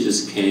that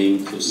Jesus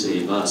came to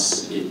save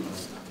us?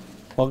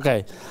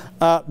 Okay.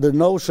 the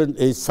notion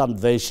is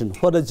salvation.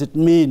 What does it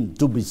mean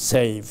to be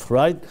saved,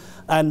 right?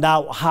 And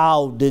now,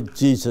 how did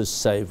Jesus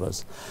save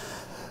us?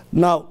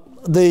 Now,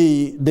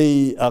 the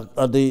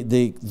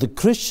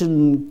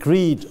Christian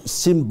creed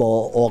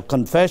symbol or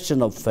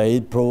confession of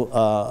faith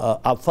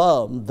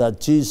affirm that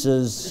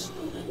Jesus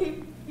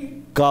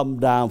come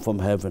down from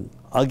heaven.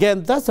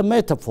 Again, that's a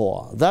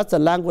metaphor. That's a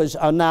language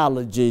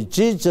analogy.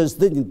 Jesus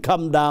didn't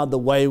come down the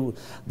way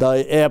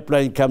the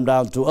airplane came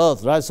down to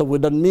earth, right? So we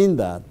don't mean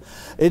that.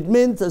 It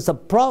means it's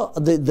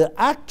the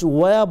act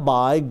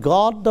whereby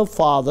God the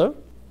Father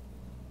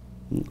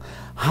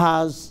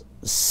has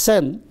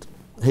sent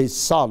his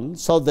Son.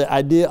 So the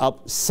idea of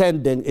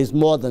sending is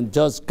more than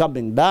just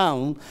coming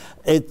down.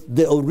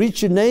 The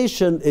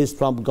origination is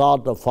from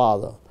God the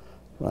Father.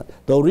 Right.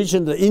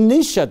 The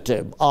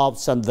initiative of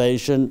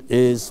salvation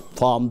is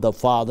from the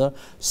Father,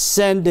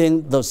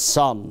 sending the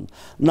Son.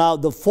 Now,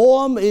 the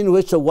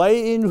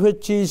way in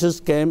which Jesus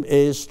came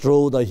is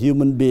through the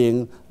human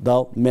being,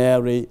 the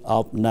Mary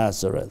of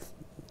Nazareth.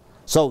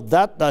 So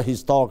that's the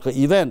historical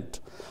event.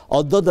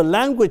 Although the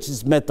language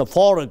is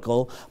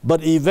metaphorical,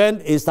 but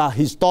event is a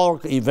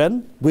historic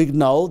event. We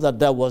know that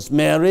there was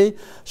Mary.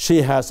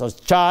 She has a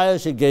child.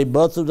 She gave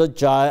birth to the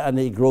child, and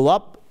he grew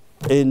up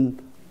in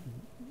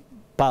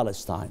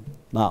Palestine.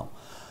 Now,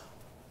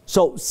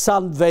 so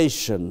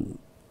salvation,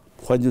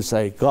 when you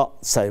say God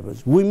save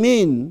us, we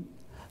mean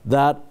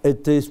that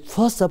it is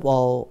first of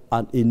all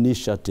an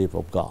initiative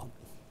of God,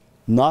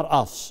 not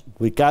us.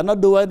 We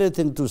cannot do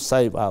anything to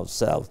save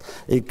ourselves.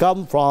 It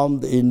comes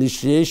from the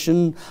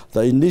initiation,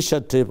 the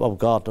initiative of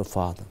God the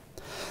Father.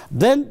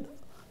 Then,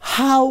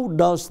 how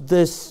does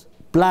this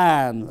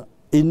plan,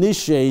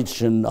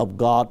 initiation of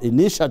God,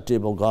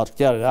 initiative of God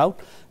carry out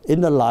in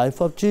the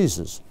life of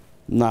Jesus?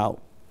 Now,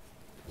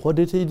 what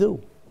did he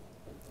do?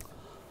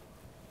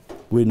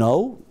 We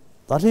know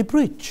that he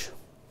preached.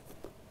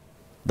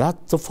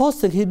 That's the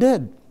first thing he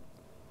did.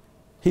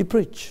 He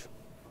preached.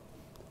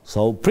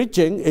 So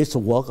preaching is a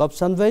work of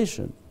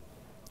salvation.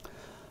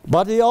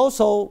 But he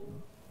also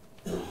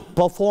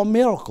performed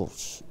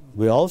miracles.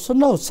 We also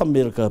know some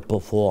miracles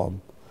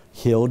performed.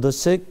 Healed the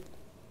sick,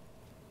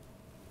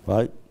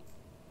 right?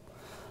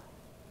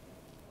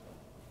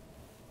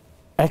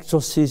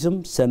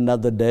 Exorcism, send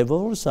out the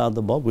devils out of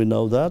the body, we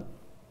know that.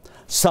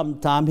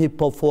 Sometimes he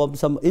performed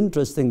some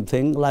interesting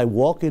thing like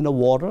walk in the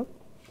water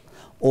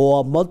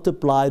or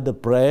multiply the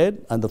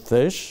bread and the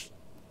fish.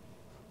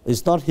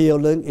 It's not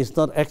healing, it's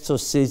not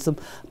exorcism,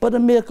 but a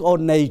miracle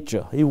of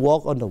nature. He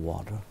walked on the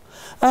water.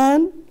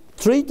 And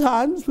 3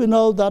 times we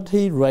know that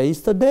he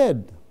raised the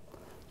dead.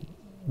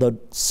 The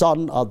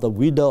son of the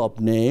widow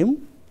of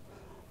Nain,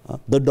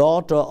 the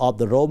daughter of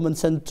the Roman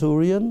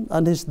centurion,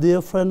 and his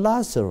dear friend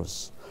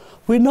Lazarus.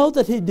 We know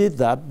that he did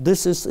that.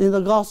 This is in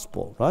the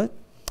gospel, right?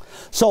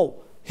 So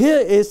here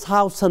is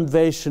how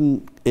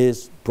salvation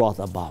is brought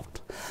about.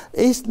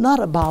 It's not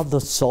about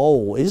the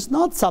soul. It's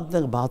not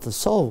something about the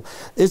soul.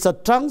 It's a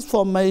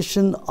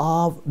transformation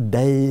of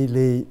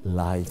daily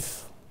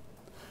life.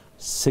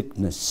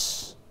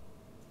 Sickness,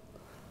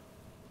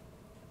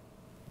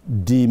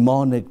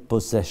 demonic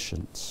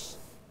possessions,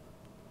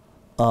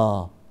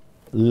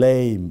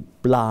 lame,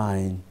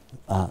 blind,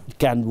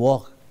 can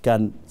walk,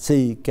 can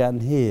see, can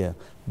hear,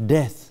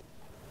 death.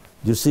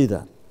 You see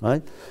that,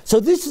 right? So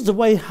this is the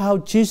way how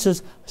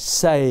Jesus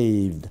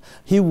saved.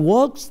 He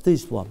works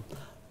this one.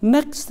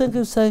 Next thing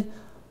you say,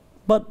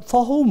 but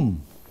for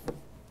whom?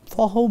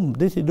 For whom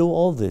did he do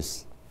all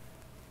this?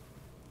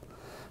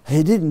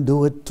 He didn't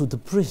do it to the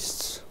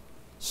priests.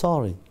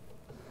 Sorry.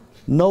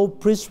 No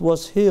priest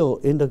was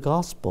healed in the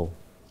gospel.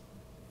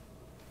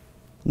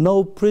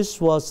 No priest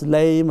was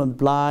lame and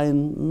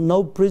blind.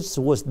 No priest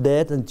was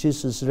dead and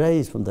Jesus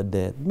raised from the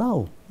dead.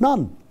 No,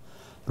 none.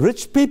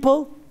 Rich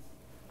people?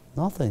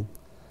 Nothing.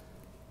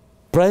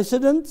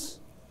 Presidents?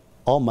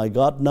 Oh my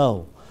God,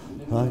 no.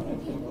 Right?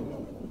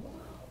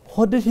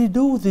 What did he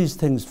do these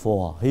things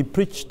for? He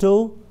preached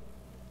to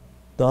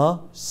the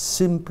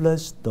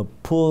simplest, the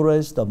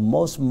poorest, the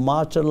most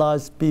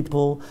marginalized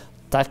people,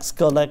 tax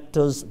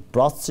collectors,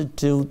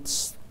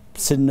 prostitutes,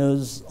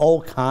 sinners,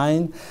 all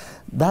kinds.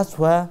 That's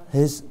where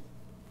his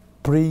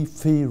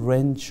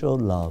preferential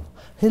love.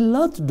 He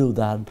loved to do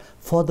that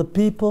for the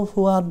people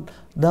who are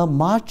the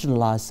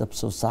marginalized of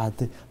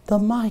society, the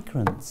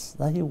migrants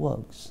that he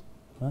works,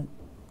 right?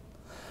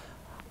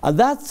 And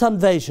that's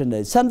salvation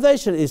is.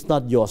 Salvation is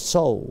not your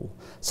soul.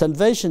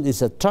 Salvation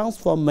is a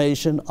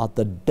transformation of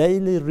the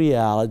daily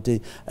reality,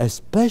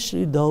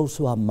 especially those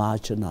who are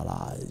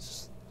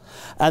marginalized.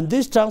 And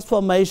this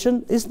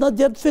transformation is not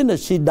yet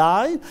finished. He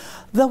died.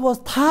 There were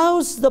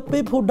thousands of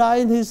people who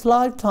died in his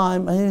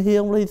lifetime, and he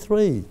only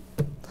 3.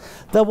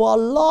 There were a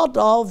lot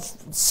of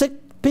sick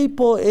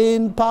people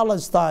in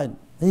Palestine.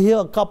 He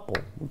healed a couple,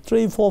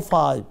 3, 4,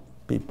 5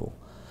 people.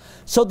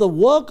 So the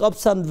work of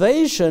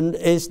salvation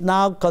is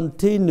now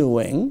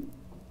continuing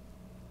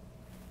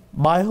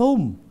by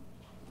whom?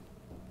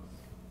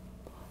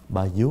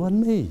 By you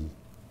and me.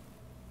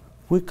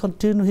 We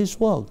continue his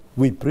work.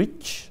 We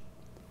preach.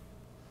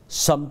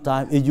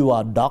 Sometimes if you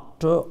are a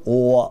doctor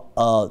or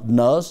a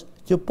nurse,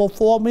 You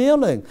perform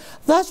healing.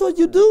 That's what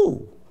you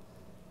do.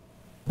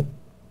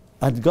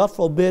 And God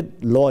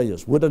forbid,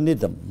 lawyers. We don't need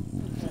them.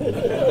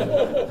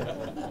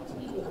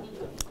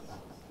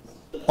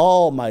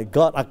 Oh my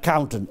God,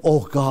 accountant. Oh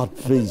God,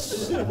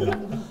 please.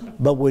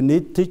 But we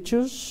need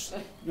teachers.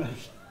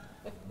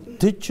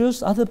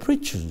 Teachers are the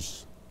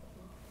preachers.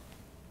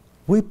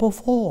 We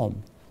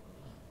perform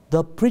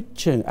the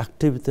preaching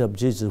activity of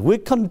Jesus. We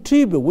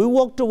contribute. We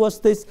work towards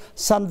this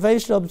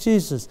salvation of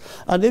Jesus.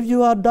 And if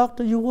you are a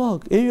doctor, you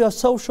work. If you are a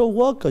social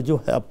worker, you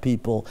help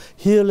people,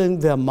 healing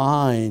their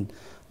mind.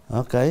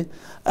 Okay?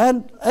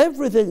 And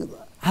everything.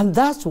 And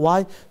that's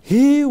why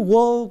He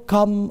will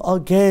come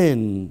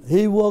again.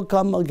 He will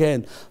come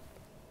again.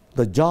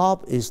 The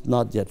job is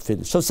not yet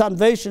finished. So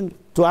salvation,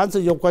 to answer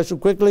your question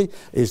quickly,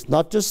 is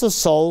not just the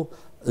soul,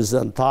 it's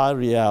the entire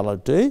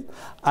reality,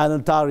 and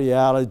entire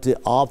reality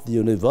of the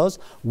universe.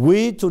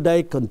 We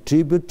today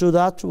contribute to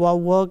that, to our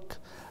work,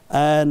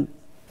 and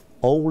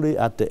only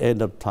at the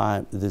end of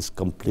time it is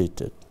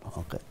completed.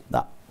 Okay.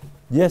 Now,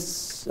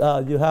 yes,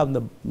 you have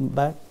the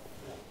back.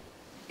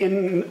 I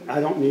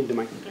don't need the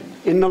mic.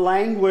 In the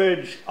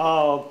language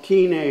of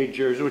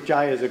teenagers, which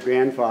I as a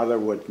grandfather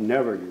would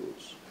never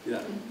use,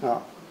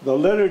 the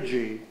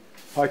liturgy,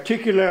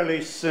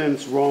 particularly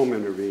since Rome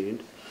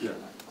intervened,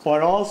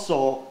 but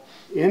also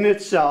in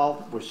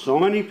itself, with so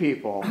many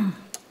people,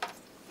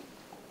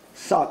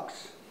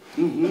 sucks.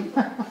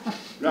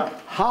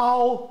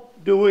 How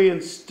do we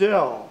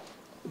instill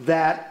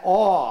that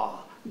awe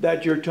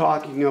that you're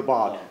talking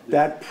about,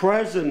 that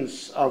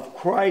presence of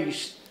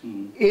Christ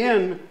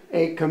in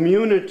a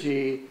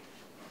community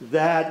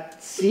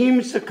that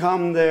seems to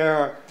come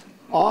there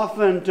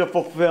often to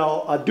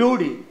fulfill a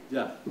duty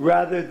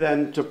rather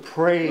than to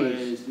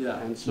praise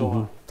and so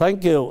on?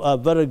 Thank you. A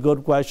very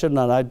good question,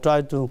 and I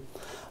try to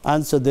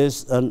answer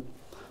this. And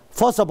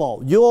first of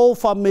all, you're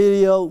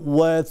familiar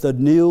with the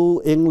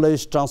New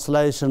English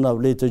translation of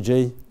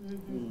liturgy?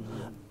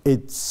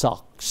 It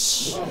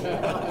sucks.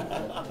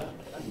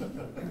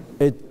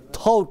 It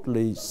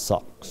totally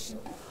sucks.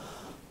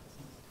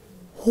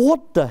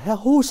 What the hell?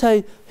 Who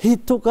say He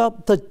took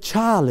up the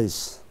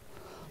chalice?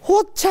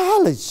 What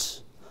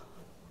chalice?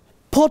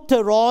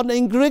 Poteron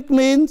in Greek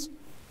means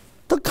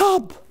the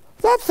cup.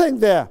 That thing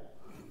there.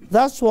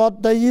 That's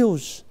what they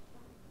use.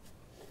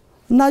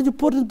 Now you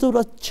put into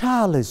the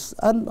chalice.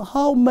 And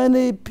how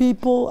many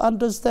people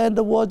understand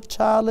the word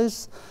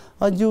chalice?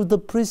 And the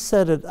priest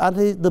said it.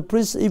 And the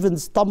priest even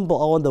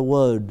stumbled on the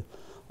word.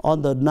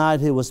 On the night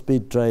he was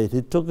betrayed,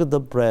 he took the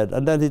bread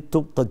and then he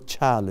took the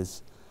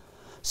chalice.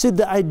 See,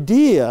 the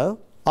idea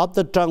of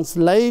the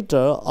translator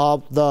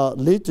of the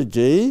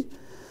liturgy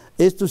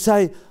is to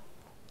say,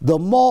 the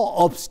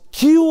more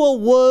obscure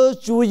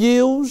words you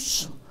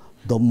use,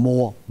 the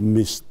more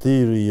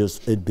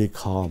mysterious it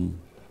becomes.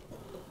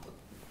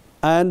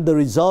 And the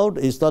result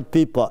is that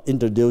people are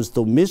introduced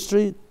to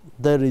mystery,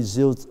 they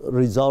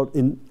result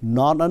in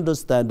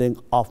non-understanding,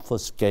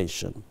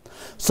 obfuscation.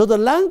 So the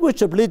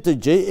language of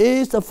liturgy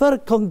is a very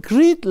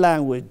concrete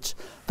language,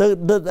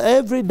 the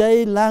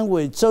everyday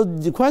language. So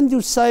when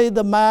you say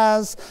the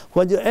Mass,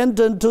 when you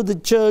enter into the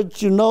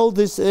church, you know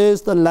this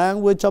is the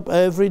language of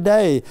every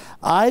day.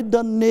 I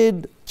don't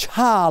need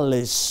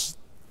chalice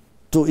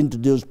to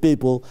introduce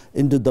people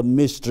into the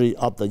mystery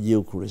of the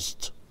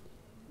Eucharist.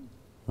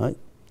 Right?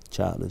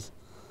 Chalice.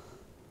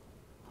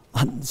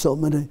 And so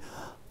many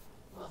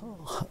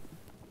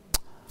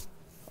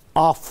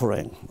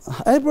offering.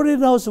 Everybody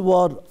knows the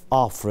word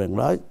offering,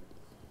 right?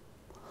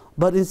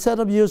 But instead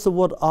of using the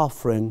word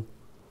offering,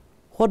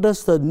 what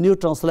does the New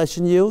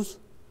Translation use?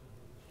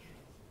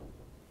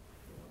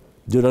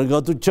 You don't go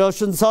to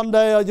church on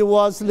Sunday or you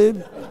want to sleep?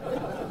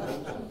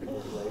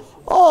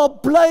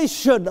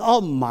 Oblation.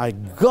 Oh my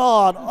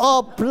God,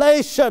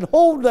 oblation.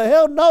 Who the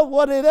hell knows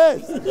what it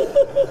is?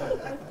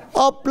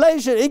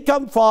 Oblation, it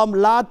comes from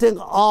Latin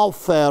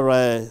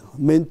offere,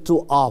 means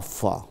to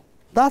offer.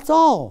 That's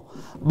all.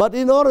 But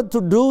in order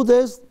to do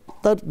this,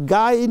 that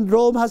guy in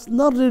Rome has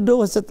nothing to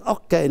do. He said,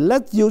 okay,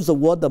 let's use the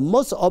word, the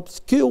most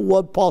obscure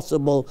word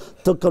possible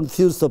to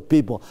confuse the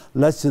people.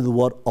 Let's use the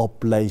word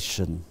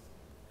oblation.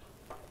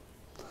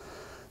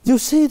 You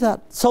see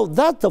that? So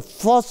that's the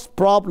first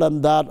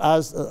problem that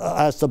as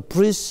a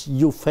priest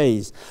you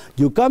face.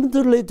 You come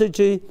to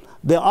liturgy,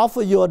 they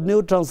offer you a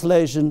new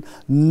translation.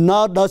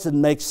 Now doesn't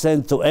make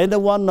sense to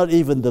anyone, not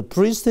even the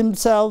priest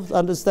himself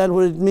understand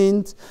what it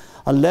means,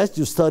 unless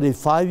you study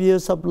 5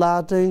 years of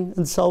Latin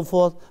and so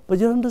forth, but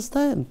you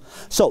understand.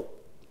 So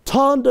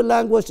turn the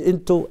language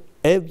into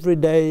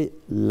everyday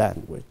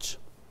language.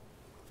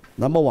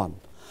 Number one.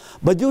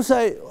 But you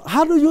say,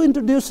 how do you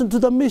introduce them to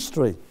the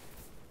mystery?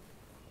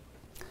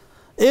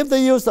 If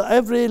they use the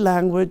everyday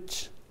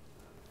language,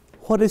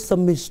 what is the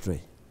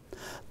mystery?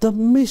 The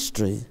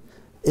mystery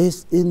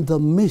is in the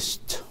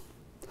midst.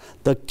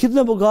 The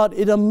kingdom of God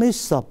in the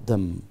midst of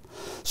them.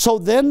 So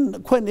then,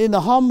 when in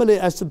a homily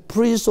as a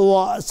priest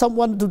or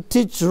someone to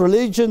teach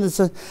religion,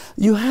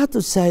 you have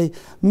to say,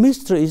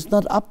 mystery is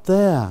not up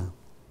there.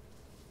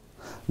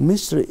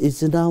 Mystery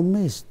is in our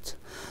midst.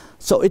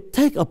 So it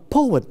takes a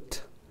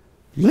poet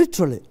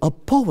literally a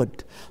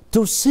poet,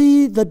 to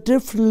see the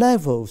different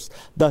levels,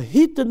 the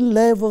hidden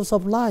levels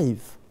of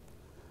life.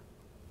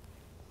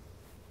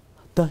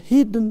 The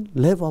hidden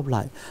level of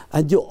life.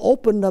 And you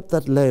open up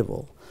that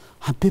level,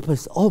 and people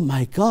say, oh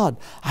my God,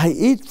 I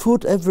eat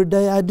food every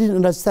day. I didn't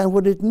understand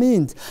what it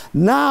means.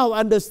 Now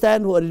I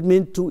understand what it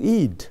means to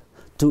eat.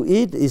 To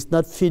eat is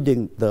not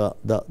feeding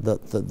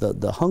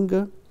the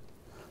hunger.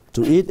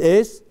 To eat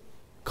is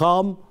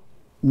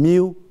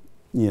communion.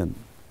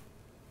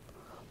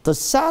 The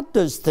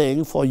saddest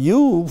thing for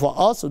you, for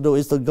us to do,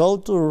 is to go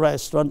to a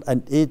restaurant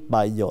and eat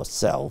by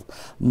yourself,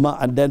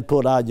 and then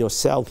put out your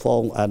cell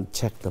phone and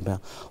check the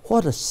mail.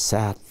 What a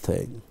sad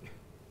thing.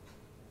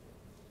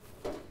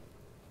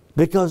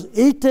 Because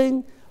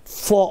eating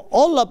for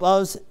all of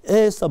us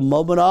is a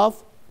moment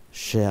of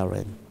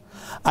sharing.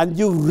 And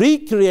you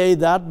recreate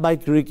that by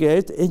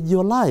recreating in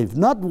your life.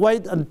 Not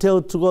wait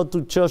until to go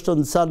to church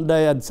on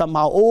Sunday and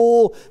somehow,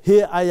 oh,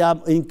 here I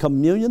am in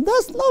communion.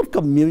 That's not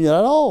communion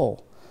at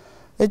all.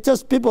 It's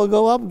just people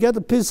go up, get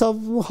a piece of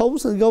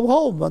host and go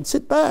home and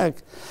sit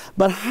back.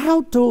 But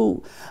how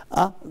to,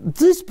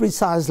 this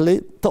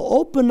precisely, to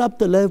open up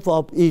the level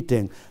of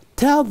eating.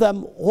 Tell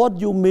them what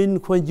you mean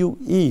when you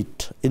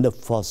eat in the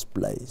first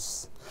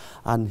place.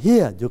 And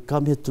here, you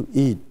come here to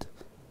eat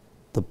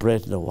the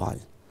bread and the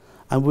wine.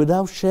 And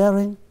without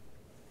sharing,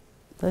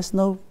 there's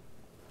no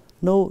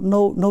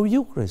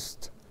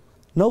Eucharist,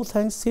 no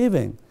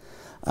Thanksgiving.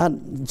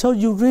 And so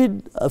you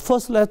read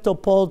first letter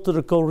of Paul to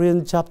the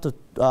Corinthians, chapter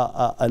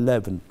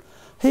 11.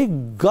 He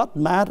got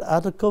mad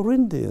at the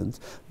Corinthians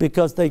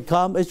because they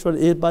come, each one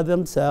eat by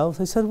themselves.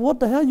 He said, what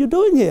the hell are you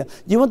doing here?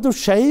 You want to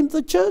shame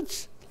the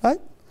church, right?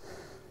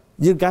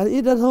 You got to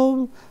eat at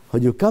home.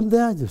 When you come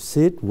there, you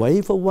sit,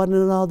 wait for one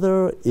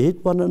another,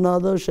 eat one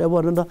another, share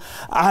one another,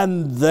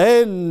 and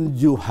then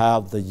you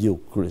have the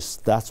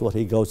Eucharist. That's what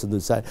he goes into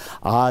say.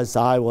 As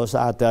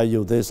I tell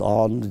you this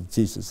on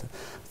Jesus.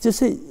 You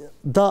see,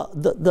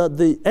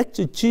 the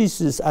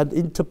exegesis and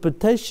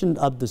interpretation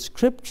of the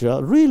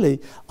Scripture really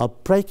are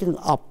breaking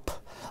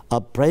up,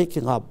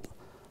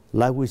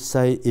 like we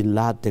say in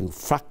Latin,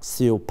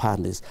 fractio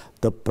panis,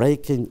 the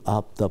breaking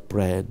up the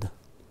bread.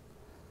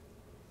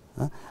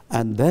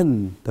 And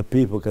then the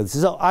people can see.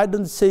 So I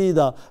don't see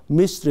the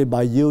mystery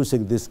by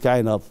using this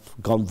kind of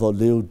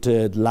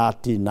convoluted,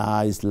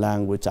 Latinized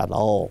language at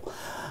all.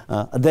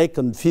 They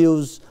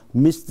confuse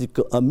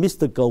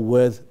mystical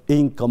with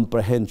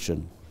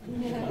incomprehension.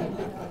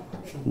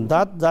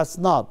 That's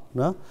not.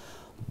 No?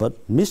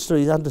 But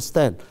mystery is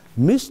understand.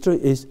 Mystery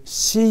is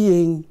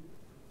seeing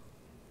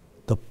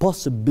the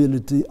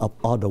possibility of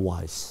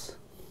otherwise.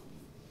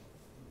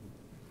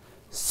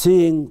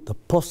 Seeing the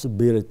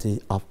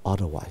possibility of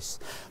otherwise.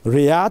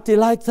 Reality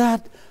like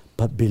that,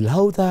 but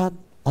below that,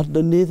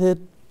 underneath it,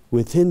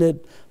 within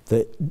it,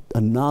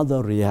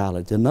 another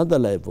reality, another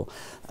level.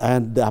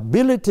 And the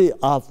ability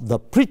of the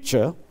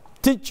preacher,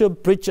 teacher,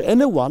 preacher,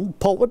 anyone,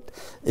 poet,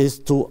 is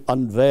to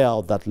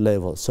unveil that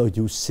level so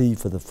you see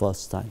for the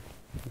first time.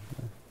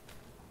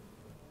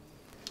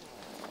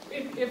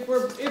 If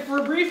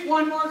we're brief,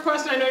 one more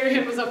question. I know your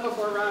hand was up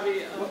before,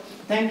 Ravi.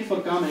 Thank you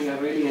for coming. I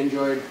really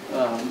enjoyed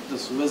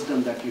this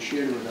wisdom that you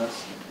shared with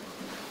us.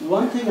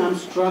 One thing I'm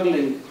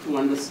struggling to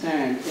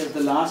understand is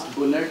the last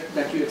bullet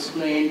that you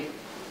explained,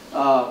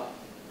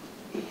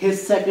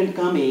 his second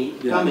coming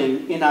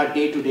in our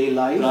day-to-day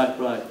life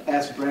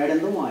as bread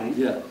and the wine.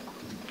 Yeah.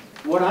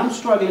 What I'm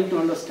struggling to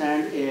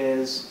understand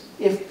is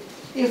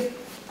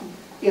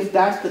if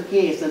that's the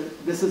case, and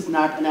this is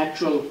not an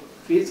actual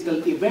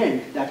physical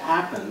event that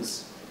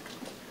happens,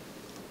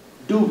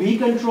 do we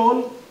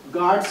control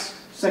God's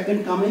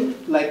second coming?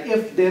 Like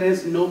if there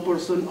is no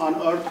person on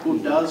earth who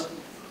does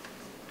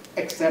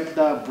accept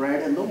the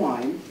bread and the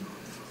wine,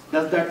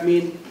 does that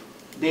mean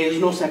there is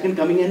no second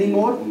coming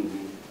anymore?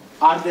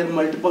 Are there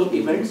multiple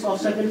events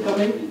of second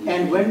coming?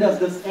 And when does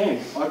this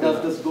end? Or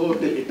does this go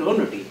till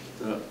eternity?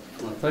 Well,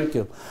 thank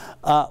you.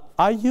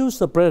 I use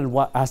the bread and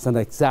wine as an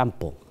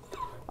example.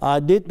 I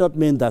did not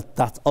mean that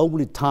that's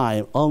only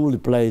time, only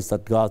place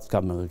that God's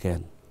coming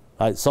again.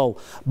 Right? So,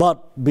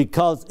 but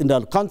because in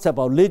the concept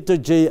of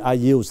liturgy, I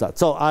use that.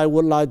 So I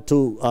would like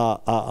to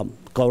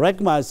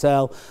correct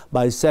myself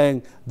by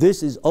saying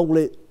this is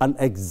only an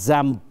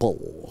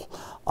example,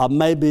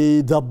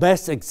 maybe the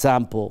best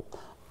example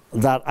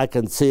that I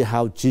can see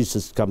how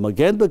Jesus come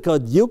again.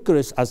 Because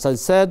Eucharist, as I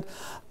said,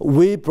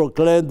 we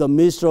proclaim the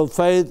mystery of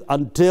faith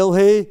until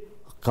He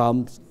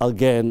comes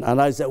again.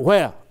 And I said,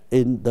 where?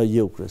 In the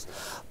Eucharist.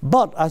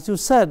 But as you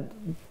said,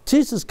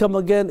 Jesus come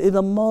again in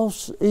the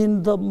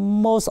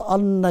most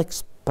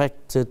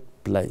unexpected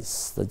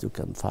place that you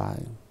can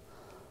find.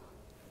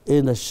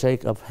 In a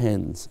shake of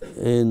hands,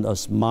 in a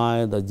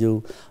smile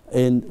that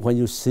when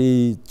you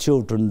see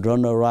children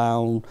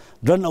run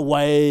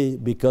away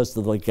because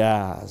of the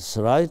gas,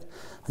 right?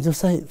 And you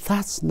say,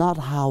 that's not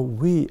how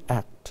we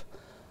act.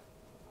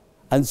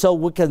 And so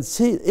we can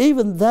see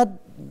even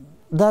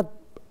that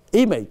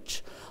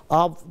image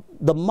of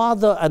the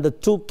mother and the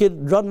two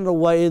kids running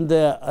away in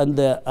their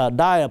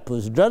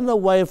diapers, running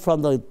away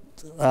from the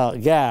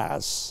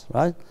gas,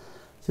 right?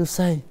 You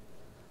say,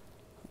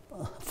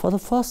 for the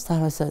first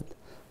time I said,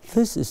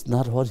 this is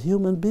not what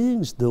human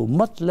beings do,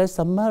 much less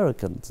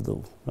Americans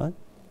do, right?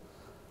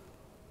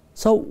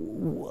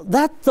 So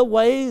that's the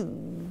way,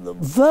 the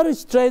very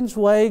strange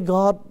way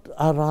God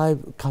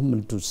arrived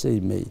coming to see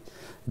me.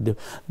 The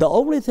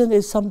only thing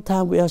is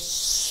sometimes we are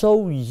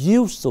so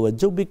used to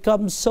it. You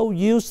become so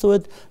used to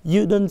it,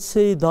 you don't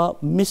see the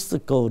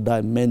mystical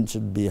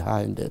dimension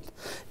behind it.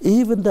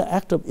 Even the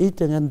act of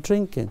eating and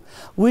drinking.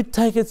 We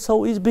take it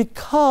so easy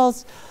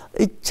because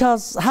it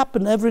just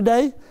happens every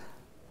day.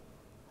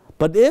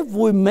 But if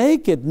we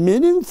make it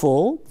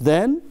meaningful,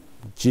 then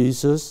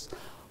Jesus,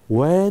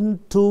 when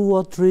 2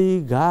 or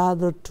 3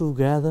 gather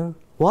together,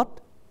 what?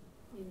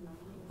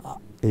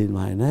 In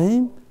my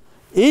name.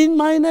 In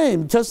my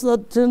name. Just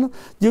not,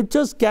 you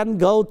just can't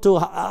go to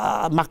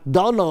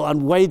McDonald's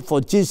and wait for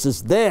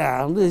Jesus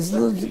there.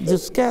 You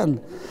just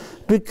can't.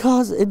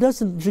 Because it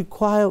doesn't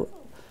require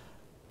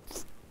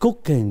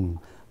cooking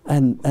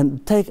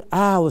and take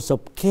hours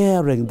of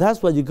caring.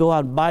 That's why you go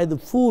out and buy the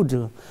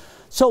food.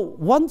 So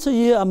once a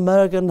year,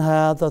 Americans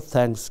have a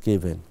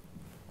Thanksgiving.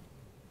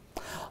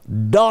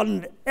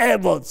 Don't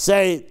ever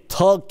say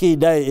Turkey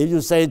Day. If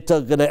you say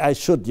Turkey Day, I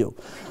shoot you.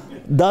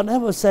 Don't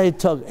ever say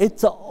Turkey.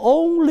 It's the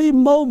only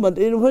moment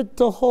in which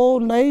the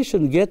whole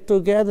nation get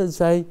together and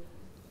say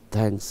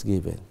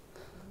Thanksgiving.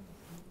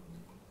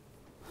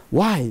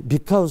 Why?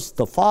 Because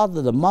the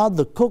father, the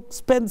mother, the cook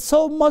spend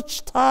so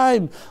much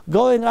time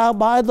going out,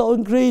 buy the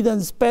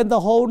ingredients, spend the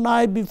whole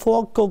night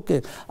before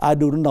cooking. I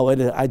don't know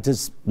anything. I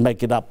just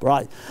make it up,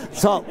 right?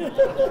 So,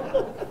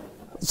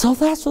 so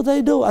that's what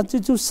they do. Until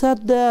you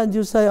sit there and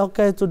you say,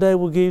 okay, today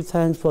we'll give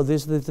thanks for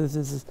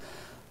this.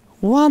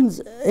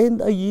 Once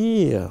in a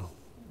year.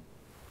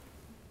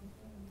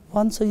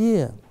 Once a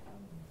year.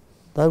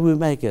 That we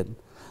make it.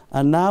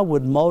 And now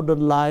with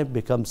modern life, it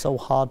becomes so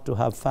hard to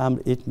have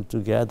family eating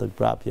together,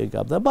 grab here,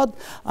 grab there. But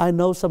I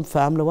know some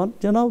family want,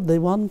 they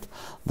want.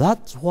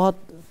 That's what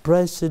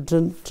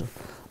President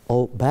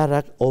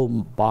Barack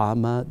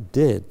Obama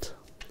did.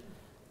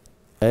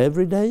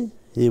 Every day,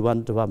 he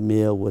went to have a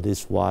meal with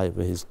his wife,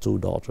 with his 2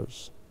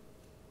 daughters.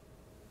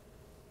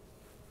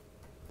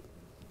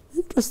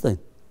 Interesting.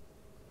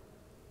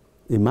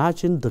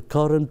 Imagine the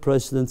current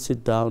president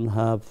sit down,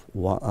 have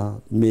a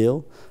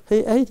meal. He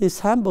ate his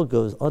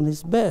hamburgers on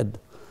his bed.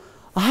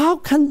 How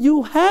can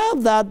you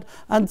have that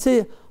and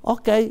say,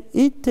 okay,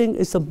 eating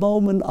is a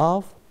moment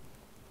of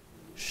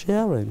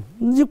sharing?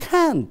 You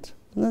can't.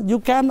 You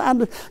can't,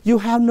 and you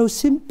have no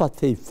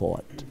sympathy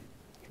for it.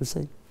 You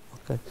see?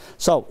 Okay.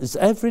 So it's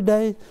every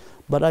day,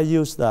 but I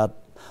use that.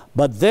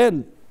 But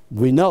then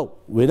we know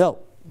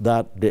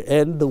that the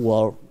end of the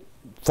world,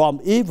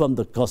 from even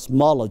the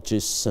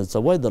cosmologists and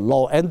the way the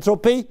law of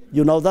entropy,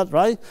 you know that,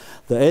 right?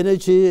 The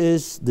energy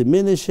is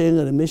diminishing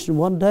and diminishing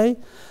one day.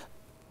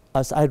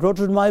 As I wrote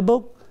in my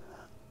book,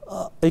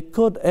 it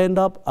could end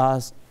up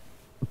as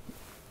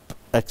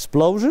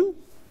explosion,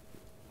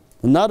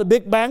 not a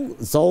big bang,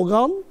 it's all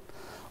gone.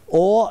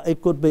 Or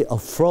it could be a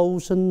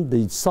frozen,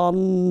 the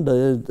sun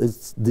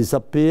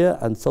disappear,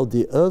 and so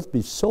the earth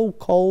be so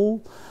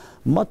cold,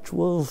 much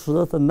worse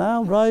than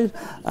now, right?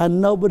 And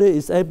nobody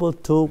is able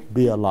to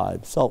be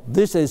alive. So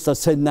this is a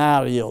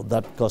scenario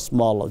that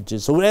cosmology.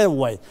 So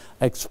anyway,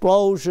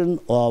 explosion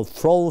or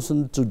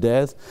frozen to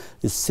death,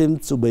 it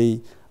seems to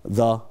be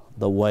the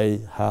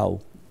way how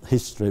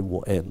history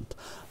will end.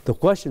 The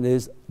question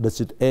is,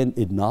 does it end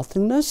in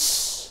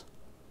nothingness?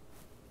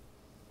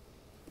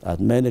 As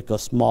many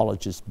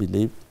cosmologists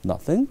believe,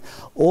 nothing.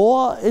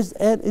 Or is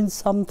it in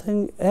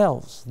something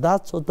else?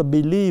 That's what the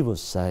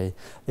believers say.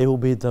 It will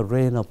be the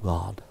reign of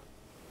God.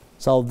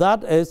 So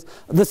that is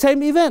the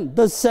same event,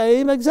 the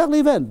same exact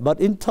event, but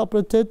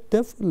interpreted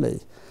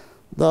differently.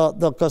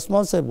 The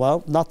cosmologists say,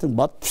 well, nothing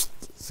but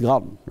it's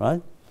gone,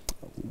 right?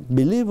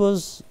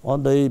 Believers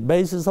on the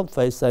basis of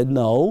faith say,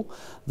 no,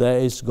 there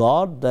is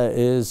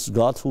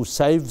God who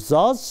saves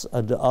us,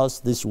 and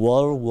this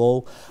world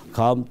will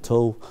come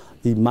to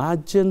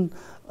imagine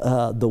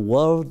the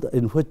world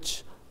in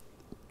which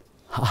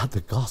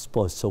the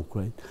gospel is so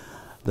great.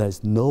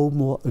 There's no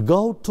more.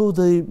 Go to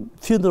the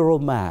funeral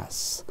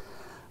mass,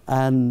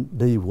 and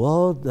the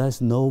world,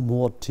 there's no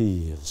more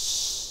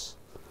tears,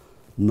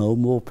 no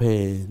more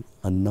pain,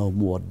 and no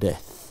more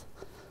death.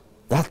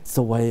 That's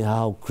the way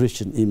how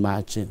Christians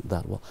imagine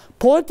that world.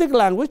 Poetic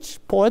language,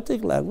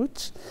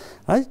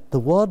 right? The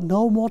word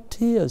no more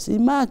tears.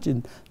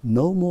 Imagine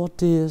no more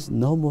tears,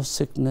 no more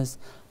sickness,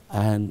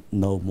 and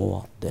no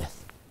more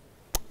death.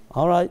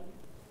 All right.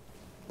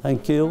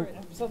 Thank you.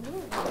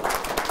 Absolutely.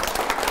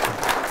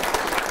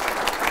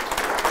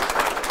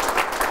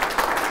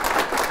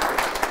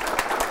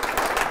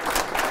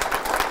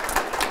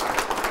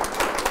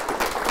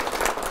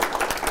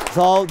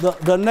 So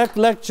the next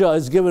lecture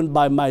is given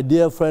by my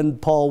dear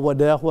friend Paul.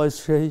 Where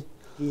was he?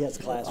 He has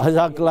class. I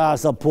have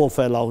class, a poor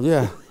fellow,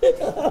 yeah.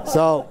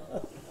 so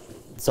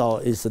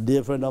it's a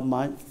dear friend of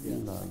mine.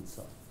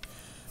 So.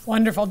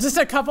 Wonderful. Just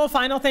a couple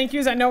final thank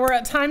yous. I know we're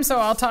at time, so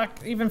I'll talk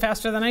even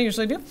faster than I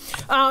usually do.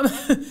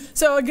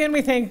 So again,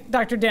 we thank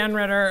Dr. Dan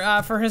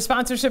Ritter for his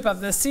sponsorship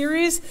of this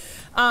series.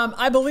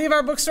 I believe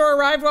our bookstore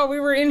arrived while we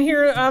were in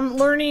here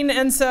learning,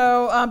 and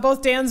so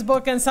both Dan's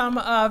book and some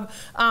of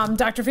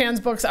Dr. Phan's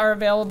books are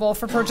available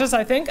for purchase,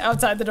 I think,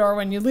 outside the door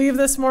when you leave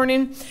this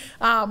morning.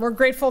 We're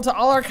grateful to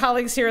all our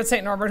colleagues here at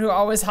St. Norbert who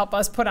always help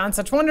us put on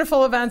such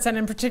wonderful events, and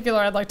in particular,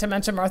 I'd like to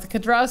mention Martha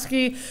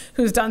Kudrowski,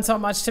 who's done so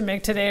much to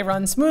make today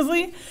run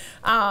smoothly.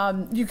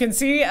 You can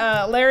see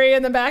Larry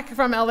in the back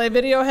from LA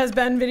Video has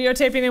been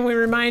videotaping, and we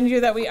remind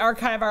you that we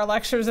archive our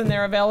lectures and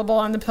they're available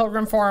on the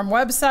Pilgrim Forum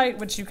website,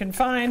 which you can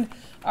find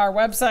our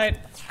website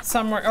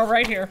somewhere,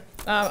 right here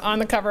on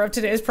the cover of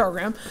today's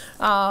program.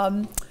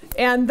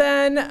 And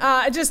then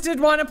I just did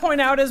want to point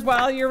out as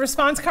well, your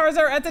response cards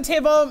are at the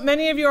table.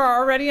 Many of you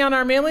are already on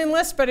our mailing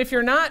list, but if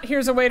you're not,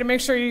 here's a way to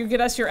make sure you get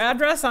us your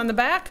address on the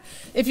back.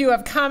 If you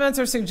have comments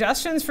or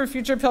suggestions for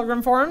future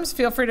Pilgrim Forums,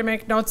 feel free to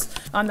make notes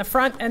on the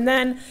front. And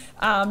then,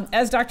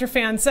 as Dr.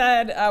 Phan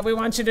said, we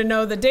want you to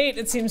know the date.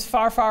 It seems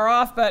far, far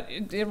off, but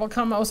it will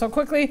come oh so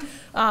quickly,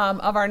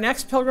 of our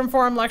next Pilgrim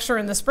Forum lecture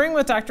in the spring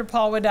with Dr.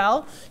 Paul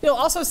Waddell. You'll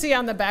also see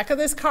on the back of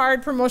this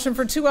card promotion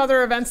for 2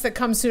 other events that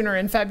come sooner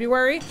in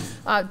February.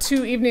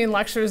 2 evening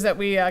lectures that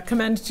we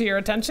commend to your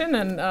attention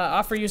and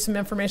offer you some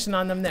information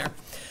on them there.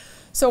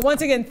 So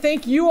once again,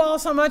 thank you all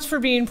so much for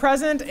being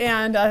present,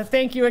 and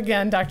thank you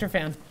again, Dr.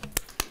 Phan.